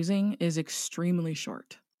and using is extremely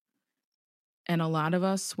short. And a lot of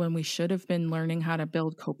us, when we should have been learning how to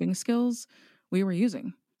build coping skills, we were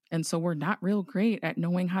using. And so we're not real great at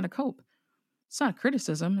knowing how to cope. It's not a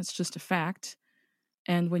criticism, it's just a fact.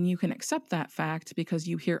 And when you can accept that fact because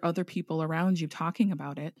you hear other people around you talking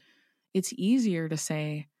about it, it's easier to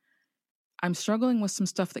say, I'm struggling with some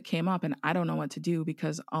stuff that came up and I don't know what to do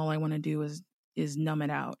because all I want to do is numb it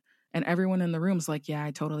out. And everyone in the room's like, yeah,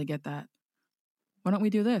 I totally get that. Why don't we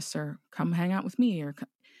do this? Or come hang out with me?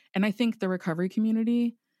 And I think the recovery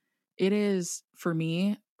community, it is, for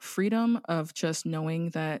me, freedom of just knowing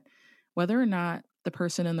that whether or not the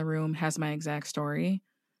person in the room has my exact story,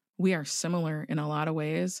 we are similar in a lot of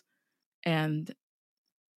ways. And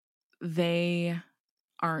they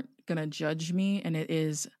aren't going to judge me. And it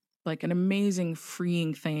is like an amazing,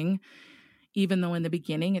 freeing thing. Even though in the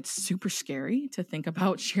beginning, it's super scary to think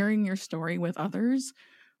about sharing your story with others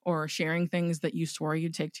or sharing things that you swore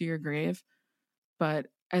you'd take to your grave. But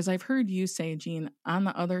as I've heard you say, Jean, on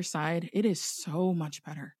the other side, it is so much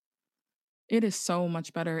better. It is so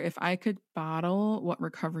much better. If I could bottle what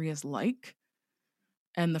recovery is like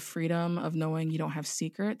and the freedom of knowing you don't have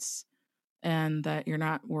secrets and that you're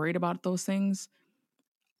not worried about those things,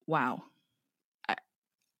 wow.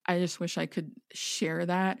 I just wish I could share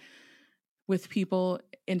that with people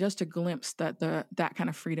in just a glimpse that that kind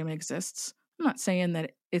of freedom exists. I'm not saying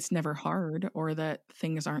that it's never hard or that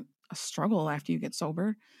things aren't a struggle after you get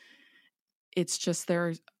sober. It's just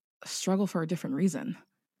there's a struggle for a different reason.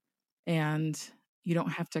 And you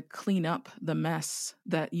don't have to clean up the mess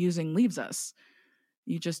that using leaves us.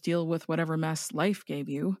 You just deal with whatever mess life gave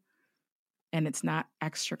you, and it's not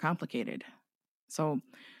extra complicated. So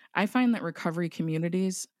I find that recovery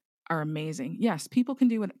communities are amazing. Yes, people can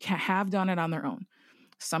do it, have done it on their own.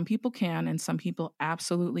 Some people can, and some people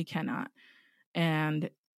absolutely cannot. And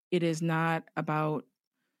it is not about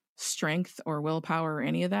strength or willpower or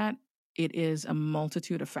any of that. It is a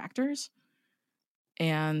multitude of factors.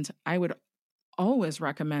 And I would always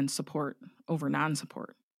recommend support over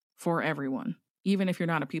non-support for everyone, even if you're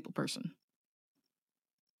not a people person.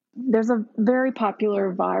 There's a very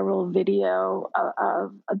popular viral video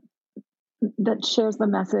that shares the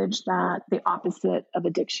message that the opposite of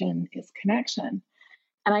addiction is connection.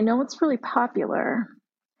 And I know it's really popular,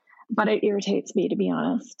 but it irritates me, to be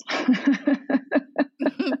honest.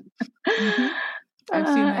 Mm-hmm. I've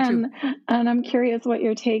seen that too. And I'm curious what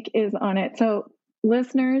your take is on it. So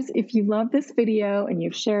listeners, if you love this video and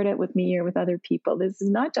you've shared it with me or with other people, this is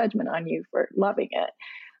not judgment on you for loving it.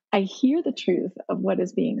 I hear the truth of what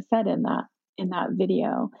is being said in that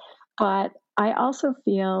video, but I also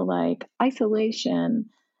feel like isolation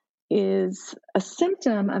is a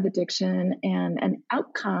symptom of addiction and an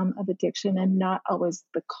outcome of addiction and not always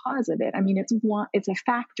the cause of it. I mean, it's a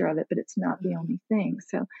factor of it, but it's not the only thing.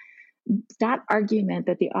 So that argument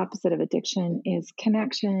that the opposite of addiction is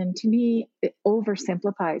connection, to me, it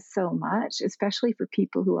oversimplifies so much, especially for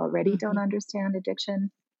people who already don't understand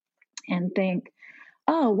addiction and think,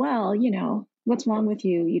 oh, well, what's wrong with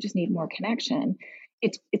you? You just need more connection.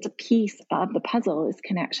 It's a piece of the puzzle is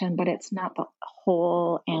connection, but it's not the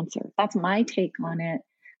whole answer. That's my take on it.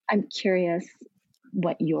 I'm curious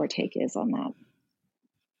what your take is on that.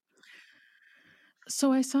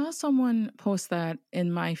 So I saw someone post that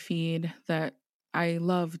in my feed that I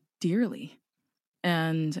love dearly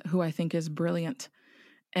and who I think is brilliant.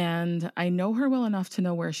 And I know her well enough to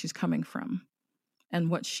know where she's coming from and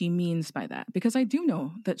what she means by that, because I do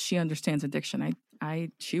know that she understands addiction.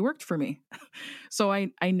 She worked for me. So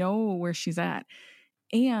I know where she's at.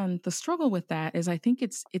 And the struggle with that is I think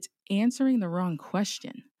it's answering the wrong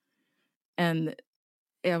question. And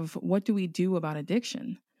of what do we do about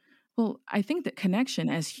addiction? Well, I think that connection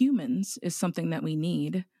as humans is something that we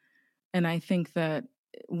need. And I think that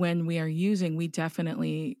when we are using, we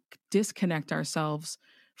definitely disconnect ourselves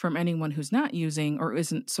from anyone who's not using or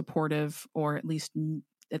isn't supportive, or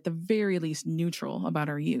at the very least neutral about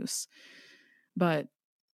our use. But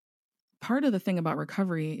part of the thing about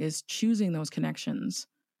recovery is choosing those connections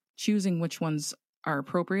choosing which ones are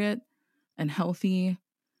appropriate and healthy,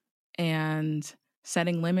 and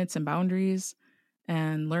setting limits and boundaries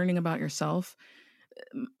and learning about yourself.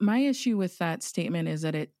 My issue with that statement is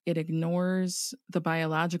that it ignores the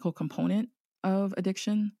biological component of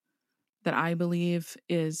addiction that I believe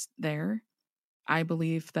is there. I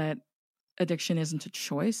believe that addiction isn't a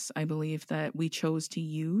choice. I believe that we chose to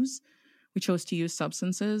use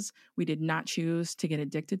substances. We did not choose to get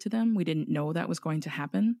addicted to them. We didn't know that was going to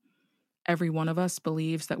happen. Every one of us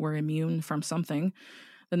believes that we're immune from something.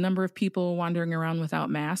 The number of people wandering around without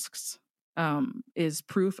masks is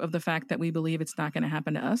proof of the fact that we believe it's not going to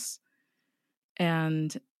happen to us.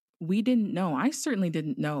 And we didn't know. I certainly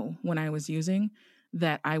didn't know when I was using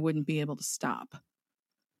that I wouldn't be able to stop.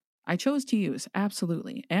 I chose to use,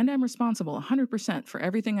 absolutely. And I'm responsible 100% for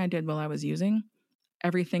everything I did while I was using,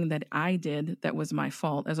 everything that I did that was my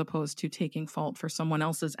fault, as opposed to taking fault for someone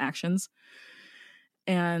else's actions.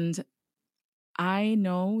 And I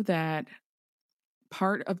know that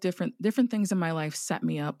part of different things in my life set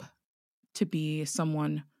me up to be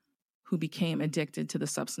someone who became addicted to the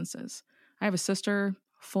substances. I have a sister,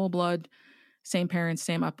 full blood, same parents,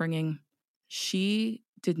 same upbringing. She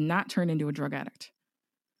did not turn into a drug addict.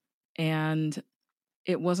 And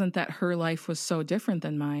it wasn't that her life was so different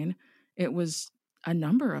than mine. It was a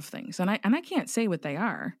number of things. And I can't say what they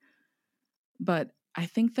are, but I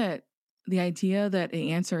think that the idea that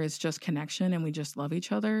the answer is just connection and we just love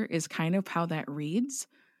each other is kind of how that reads.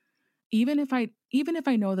 Even if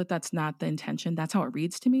I know that that's not the intention, that's how it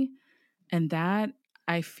reads to me. And that,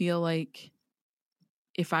 I feel like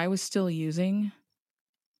if I was still using,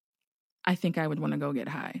 I think I would want to go get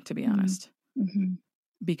high, to be honest. Mm-hmm.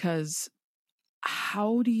 Because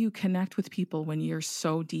how do you connect with people when you're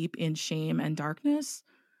so deep in shame and darkness?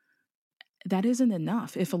 That isn't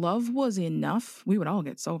enough. If love was enough, we would all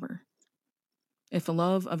get sober. If the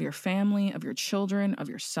love of your family, of your children, of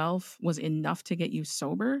yourself was enough to get you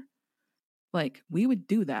sober, like, we would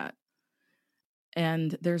do that.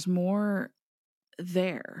 And there's more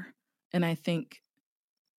there. And I think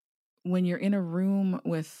when you're in a room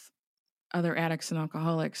with other addicts and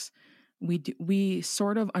alcoholics, we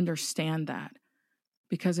sort of understand that,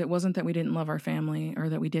 because it wasn't that we didn't love our family or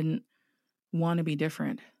that we didn't want to be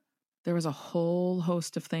different. There was a whole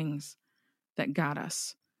host of things that got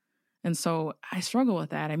us. And so I struggle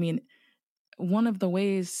with that. I mean, one of the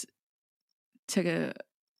ways to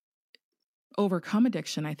overcome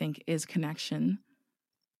addiction, I think, is connection.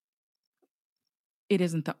 It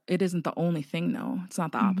isn't the only thing, though. It's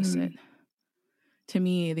not the opposite. To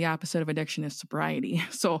me, the opposite of addiction is sobriety.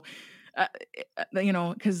 So,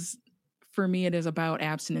 because for me, it is about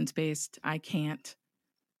abstinence-based. I can't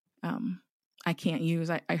use.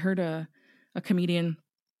 I heard a comedian.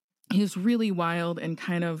 He was really wild and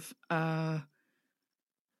kind of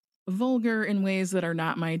vulgar in ways that are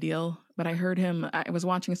not my deal. But I heard him. I was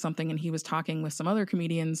watching something, and he was talking with some other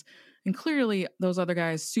comedians, and clearly those other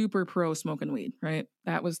guys super pro smoking weed, right?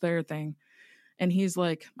 That was their thing. And he's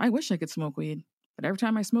like, I wish I could smoke weed, but every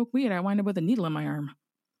time I smoke weed, I wind up with a needle in my arm.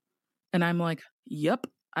 And I'm like, yep,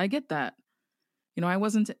 I get that.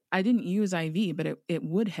 I didn't use IV, but it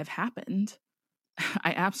would have happened.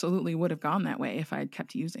 I absolutely would have gone that way if I had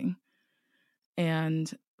kept using.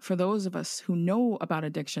 And for those of us who know about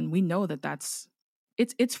addiction, we know that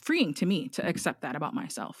it's freeing to me to accept that about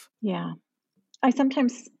myself. Yeah. I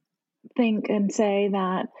sometimes think and say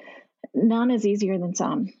that none is easier than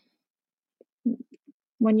some.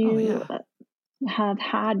 When you have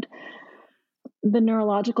had the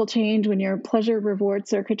neurological change, when your pleasure reward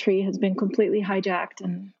circuitry has been completely hijacked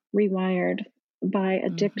and rewired by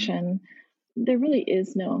addiction, there really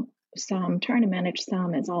is no sum. Trying to manage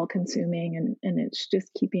sum is all consuming, and it's just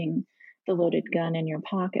keeping the loaded gun in your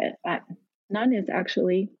pocket. But none is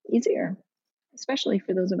actually easier, especially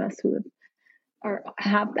for those of us who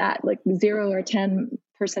have that like 0 or 10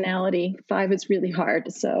 personality. 5 is really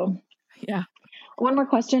hard. So yeah. One more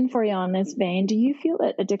question for you on this vein. Do you feel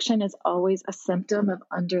that addiction is always a symptom of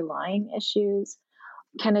underlying issues?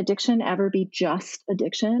 Can addiction ever be just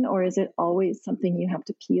addiction, or is it always something you have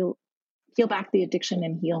to peel back the addiction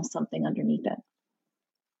and heal something underneath it?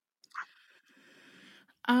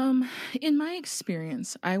 In my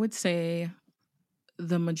experience, I would say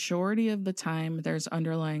the majority of the time there's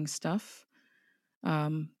underlying stuff,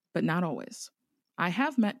 but not always. I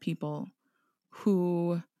have met people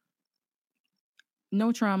who,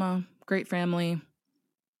 no trauma, great family,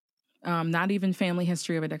 not even family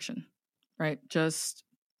history of addiction, right? Just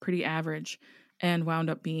pretty average, and wound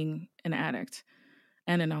up being an addict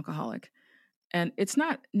and an alcoholic. And it's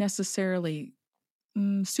not necessarily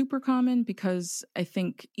super common, because I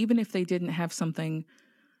think even if they didn't have something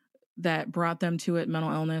that brought them to it,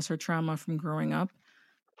 mental illness or trauma from growing up.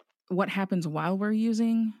 What happens while we're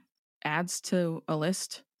using adds to a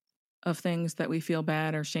list of things that we feel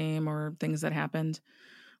bad or shame or things that happened,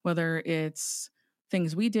 whether it's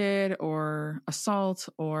things we did or assault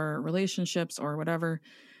or relationships or whatever.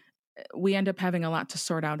 We end up having a lot to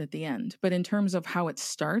sort out at the end. But in terms of how it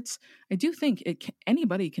starts, I do think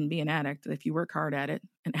anybody can be an addict if you work hard at it,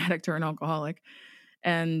 an addict or an alcoholic.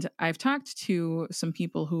 And I've talked to some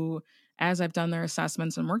people who, as I've done their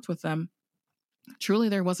assessments and worked with them, truly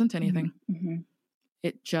there wasn't anything. Mm-hmm.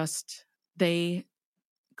 It just, they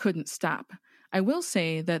couldn't stop. I will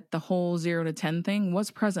say that the whole 0 to 10 thing was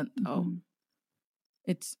present though.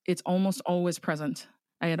 Mm-hmm. It's almost always present.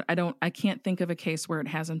 I can't think of a case where it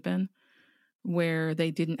hasn't been, where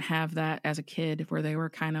they didn't have that as a kid, where they were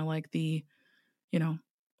kind of like the,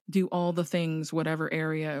 do all the things, whatever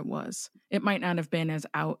area it was. It might not have been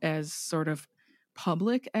as sort of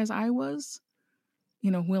public as I was,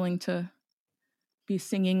 willing to be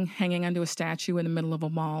singing, hanging onto a statue in the middle of a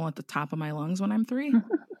mall at the top of my lungs when I'm 3,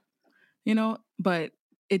 but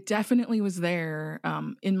it definitely was there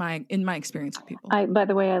in my experience with people. By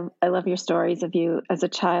the way, I love your stories of you as a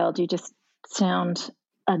child. You just sound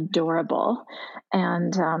adorable.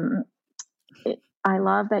 And I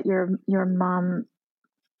love that your mom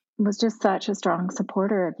was just such a strong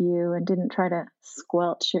supporter of you and didn't try to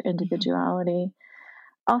squelch your individuality.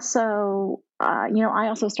 Mm-hmm. Also, I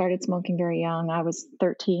also started smoking very young. I was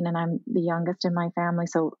 13 and I'm the youngest in my family.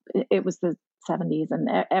 So it was the 70s and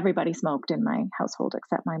everybody smoked in my household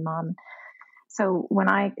except my mom. So when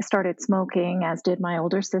I started smoking, as did my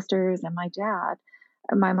older sisters and my dad,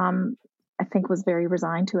 my mom, I think, was very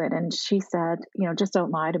resigned to it. And she said, just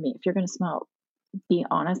don't lie to me. If you're going to smoke, be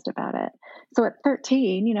honest about it. So at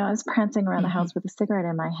 13, I was prancing around the house with a cigarette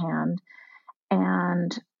in my hand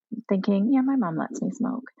and thinking, my mom lets me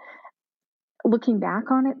smoke. Looking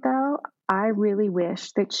back on it, though, I really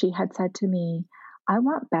wish that she had said to me, I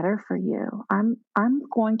want better for you. I'm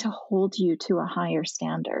going to hold you to a higher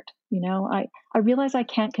standard. I realize I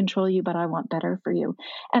can't control you, but I want better for you.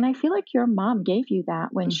 And I feel like your mom gave you that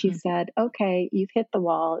when she said, okay, you've hit the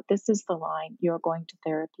wall. This is the line. You're going to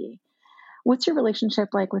therapy. What's your relationship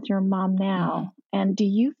like with your mom now? And do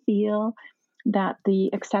you feel that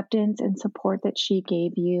the acceptance and support that she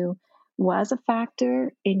gave you was a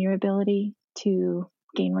factor in your ability to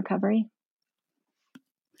gain recovery?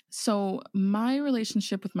 So my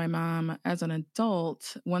relationship with my mom as an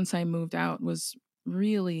adult, once I moved out, was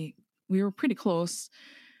really, we were pretty close.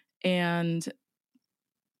 And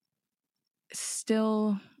I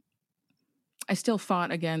still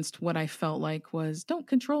fought against what I felt like was, don't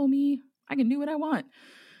control me. I can do what I want.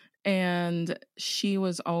 And she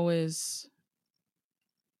was always,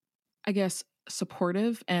 I guess,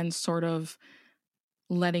 supportive and sort of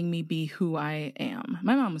letting me be who I am.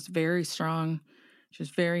 My mom was very strong. She was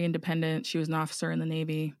very independent. She was an officer in the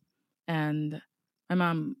Navy. And my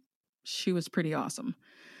mom, she was pretty awesome.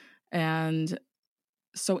 And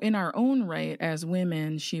so in our own right as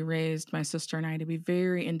women, she raised my sister and I to be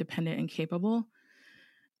very independent and capable.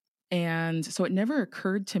 And so it never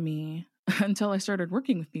occurred to me until I started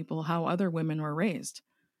working with people how other women were raised.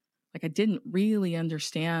 Like I didn't really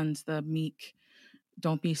understand the meek,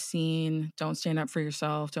 don't be seen, don't stand up for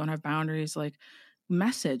yourself, don't have boundaries, like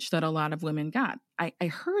message that a lot of women got. I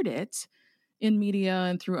heard it in media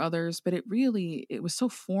and through others, but it was so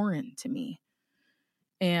foreign to me.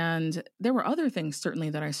 And there were other things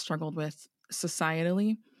certainly that I struggled with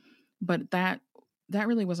societally, but that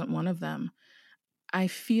really wasn't one of them. I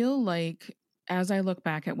feel like as I look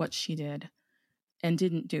back at what she did and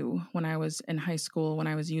didn't do when I was in high school, when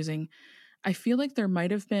I was using, I feel like there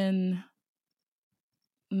might have been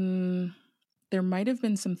some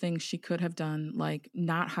things she could have done, like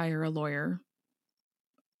not hire a lawyer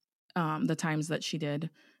the times that she did,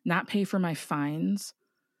 not pay for my fines,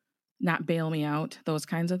 not bail me out, those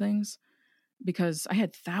kinds of things, because I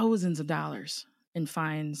had thousands of dollars in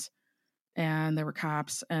fines and there were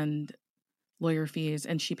cops and lawyer fees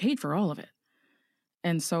and she paid for all of it.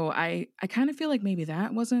 And so I kind of feel like maybe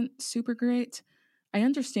that wasn't super great. I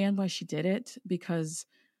understand why she did it, because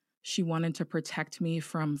she wanted to protect me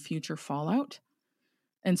from future fallout.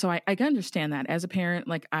 And so I can understand that as a parent.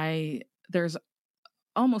 Like there's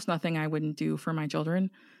almost nothing I wouldn't do for my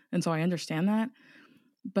children. And so I understand that.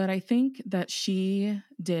 But I think that she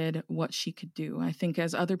did what she could do. I think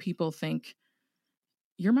as other people think,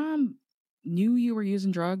 your mom knew you were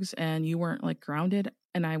using drugs and you weren't like grounded.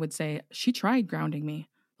 And I would say she tried grounding me.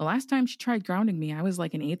 The last time she tried grounding me, I was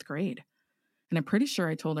like in 8th grade. And I'm pretty sure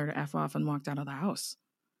I told her to F off and walked out of the house.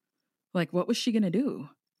 Like, what was she going to do?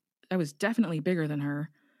 I was definitely bigger than her.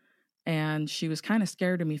 And she was kind of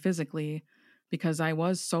scared of me physically because I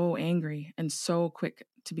was so angry and so quick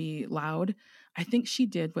to be loud. I think she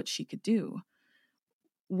did what she could do.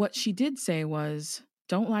 What she did say was,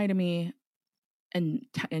 don't lie to me and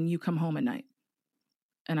you come home at night.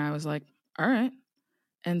 And I was like, all right.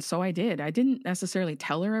 And so I did. I didn't necessarily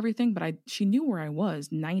tell her everything, but she knew where I was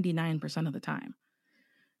 99% of the time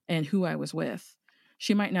and who I was with.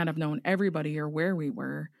 She might not have known everybody or where we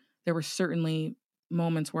were. There were certainly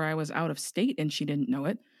moments where I was out of state and she didn't know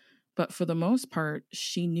it. But for the most part,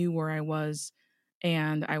 she knew where I was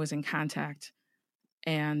and I was in contact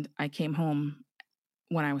and I came home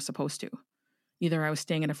when I was supposed to. Either I was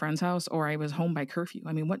staying at a friend's house or I was home by curfew.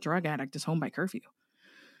 I mean, what drug addict is home by curfew?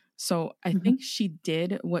 So I think she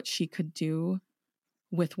did what she could do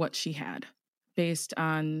with what she had based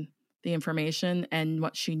on the information and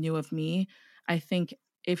what she knew of me. I think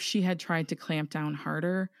if she had tried to clamp down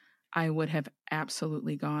harder, I would have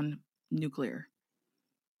absolutely gone nuclear.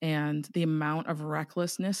 And the amount of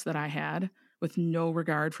recklessness that I had with no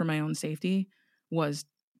regard for my own safety was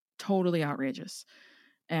totally outrageous.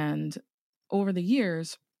 And over the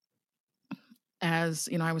years, as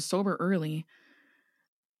you know, I was sober early,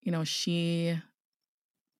 you know, she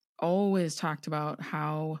always talked about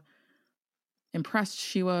how impressed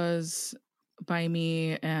she was by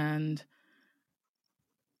me and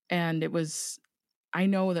it was, I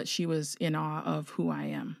know that she was in awe of who I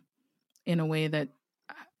am in a way that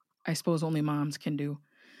I suppose only moms can do.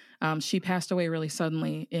 She passed away really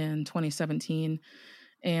suddenly in 2017,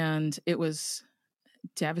 and it was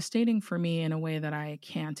devastating for me in a way that I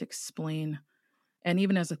can't explain. And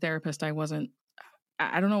even as a therapist, I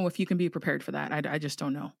don't know if you can be prepared for that. I just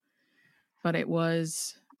don't know. But it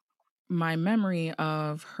was my memory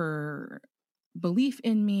of her belief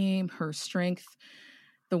in me, her strength,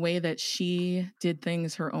 the way that she did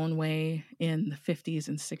things her own way in the 50s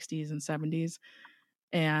and 60s and 70s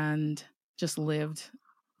and just lived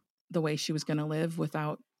the way she was going to live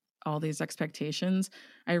without all these expectations.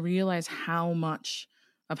 I realize how much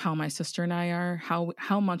of how my sister and I are,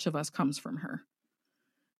 how much of us comes from her.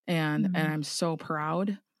 And I'm so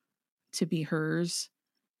proud to be hers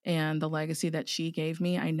and the legacy that she gave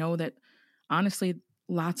me. I know that honestly,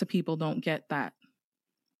 lots of people don't get that.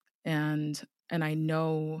 And I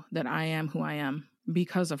know that I am who I am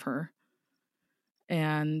because of her.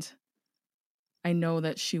 And I know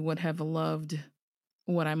that she would have loved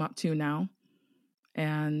what I'm up to now.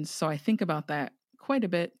 And so I think about that quite a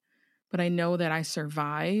bit, but I know that I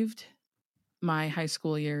survived my high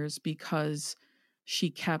school years because she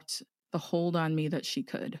kept the hold on me that she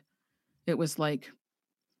could. It was like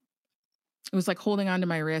holding onto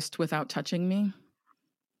my wrist without touching me.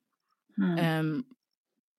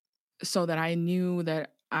 So that I knew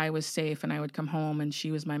that I was safe and I would come home and she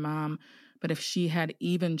was my mom. But if she had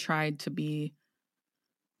even tried to be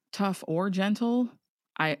tough or gentle,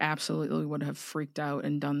 I absolutely would have freaked out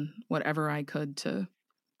and done whatever I could to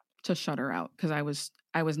shut her out because I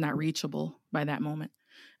was not reachable by that moment.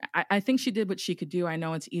 I think she did what she could do. I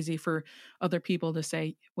know it's easy for other people to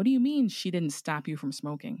say, what do you mean she didn't stop you from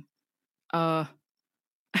smoking? What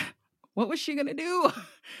was she going to do?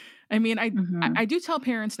 I mean, I do tell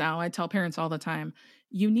parents now, I tell parents all the time,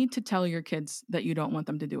 you need to tell your kids that you don't want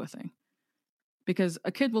them to do a thing. Because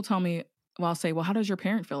a kid will tell me, well, I'll say, well, how does your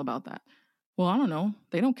parent feel about that? Well, I don't know.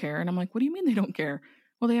 They don't care. And I'm like, what do you mean they don't care?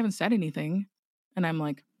 Well, they haven't said anything. And I'm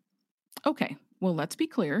like, okay, well, let's be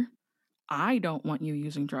clear. I don't want you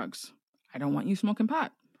using drugs. I don't want you smoking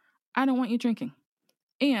pot. I don't want you drinking.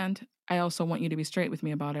 And I also want you to be straight with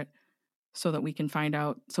me about it so that we can find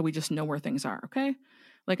out, so we just know where things are, okay?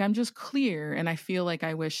 Like, I'm just clear, and I feel like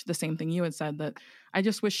I wish the same thing you had said, that I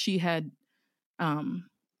just wish she had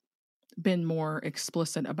been more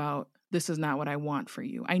explicit about, this is not what I want for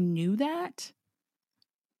you. I knew that,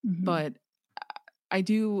 but I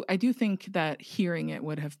do think that hearing it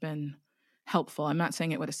would have been helpful. I'm not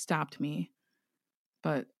saying it would have stopped me,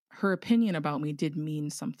 but her opinion about me did mean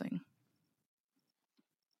something.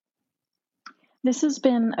 This has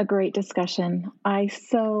been a great discussion. I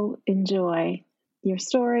so enjoy your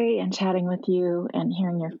story and chatting with you and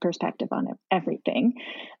hearing your perspective on everything.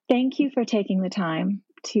 Thank you for taking the time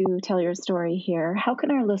to tell your story here. How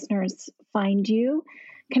can our listeners find you,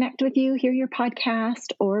 connect with you, hear your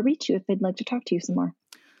podcast, or reach you if they'd like to talk to you some more?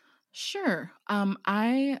 Sure.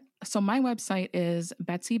 So my website is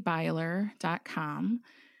betsybyler.com,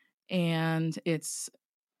 and it's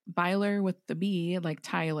Byler with the B, like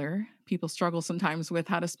Tyler. People struggle sometimes with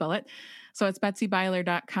how to spell it. So it's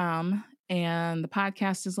betsybyler.com, and the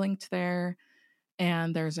podcast is linked there,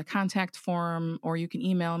 and there's a contact form, or you can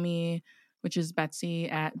email me. which is Betsy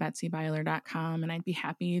at betsybyler.com. And I'd be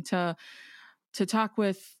happy to talk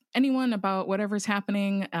with anyone about whatever's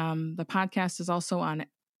happening. The podcast is also on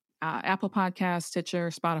Apple Podcasts, Stitcher,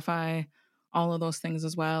 Spotify, all of those things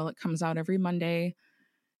as well. It comes out every Monday.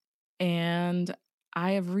 And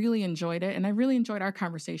I have really enjoyed it. And I really enjoyed our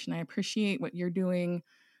conversation. I appreciate what you're doing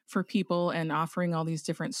for people and offering all these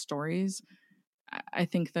different stories. I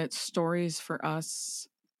think that stories for us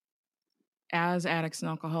as addicts and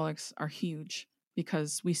alcoholics are huge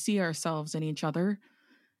because we see ourselves in each other,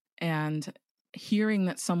 and hearing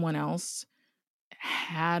that someone else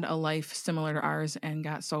had a life similar to ours and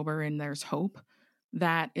got sober and there's hope,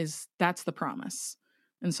 that's the promise.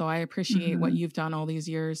 And so I appreciate what you've done all these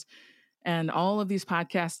years and all of these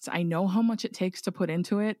podcasts. I know how much it takes to put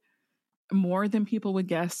into it, more than people would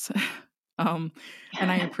guess. And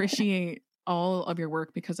I appreciate all of your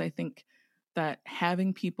work because I think that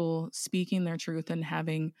having people speaking their truth and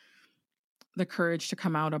having the courage to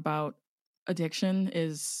come out about addiction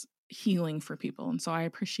is healing for people. And so I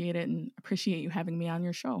appreciate it and appreciate you having me on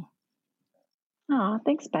your show. Oh,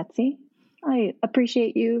 thanks, Betsy. I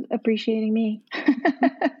appreciate you appreciating me.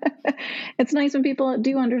 It's nice when people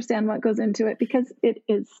do understand what goes into it because it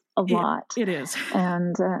is a lot. It is.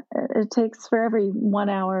 And it takes for every 1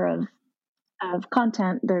 hour of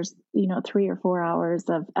content, there's 3 or 4 hours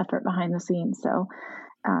of effort behind the scenes. So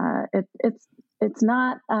it's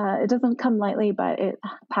not it doesn't come lightly, but it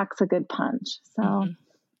packs a good punch. So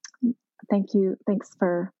thank you. Thanks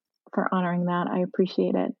for honoring that. I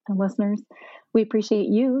appreciate it. And listeners, we appreciate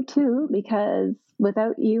you too, because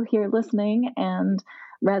without you here listening and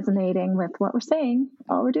resonating with what we're saying,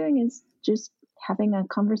 all we're doing is just having a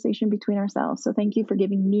conversation between ourselves. So thank you for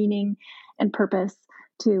giving meaning and purpose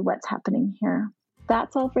to what's happening here.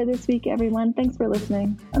 That's all for this week, everyone. Thanks for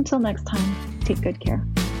listening. Until next time, take good care.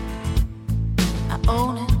 I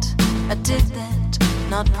own it, I did that,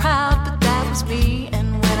 not proud, but that was me.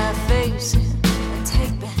 And when I face it, I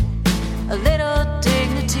take back a little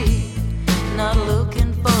dignity, not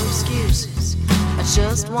looking for excuses. I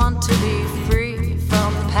just want to be free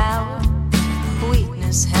from the power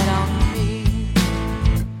weakness had on me.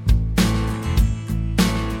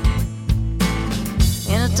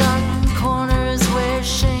 In a dark corner is where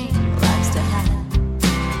shame likes to hide.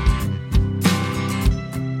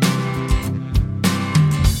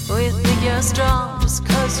 Oh, you think you're strong just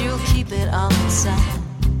 'cause you keep it on the side.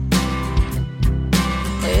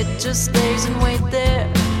 It just stays and wait there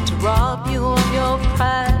to rob you of your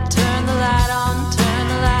pride. Turn the light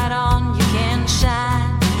on, you can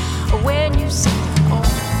shine. When you say, oh,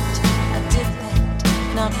 I did that,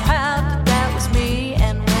 not proud, but that was me.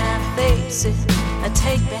 And when I face it, I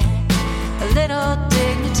take back a little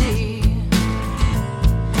dignity.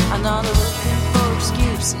 I'm not looking for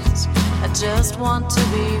excuses, I just want to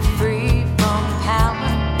be free from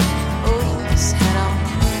power weakness had on me.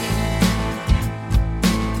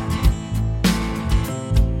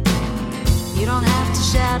 You don't have to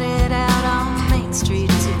shout it out on Main Street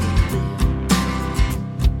to be clear.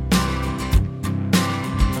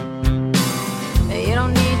 You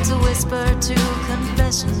don't need to whisper to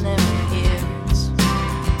confessionary ears.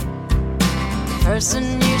 The person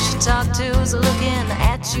you should talk to is looking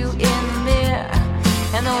at you in the mirror,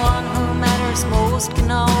 and the one who matters most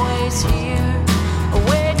can always hear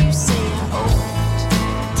when you say, oh,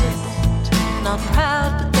 I did that, not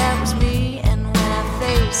proud, but that was me. And when I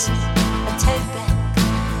face it, I take back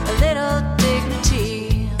a little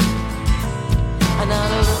dignity. I'm not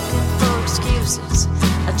looking for excuses,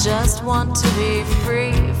 I just want to be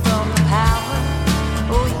free from the power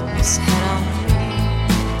weakness had on me.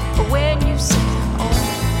 When you say, oh,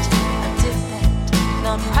 I did that,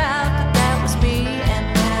 not proud, but that was me. And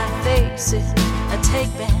when I face it, I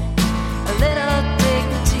take back a little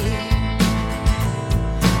dignity.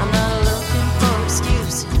 I'm not looking for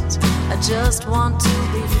excuses, I just want to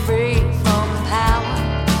be free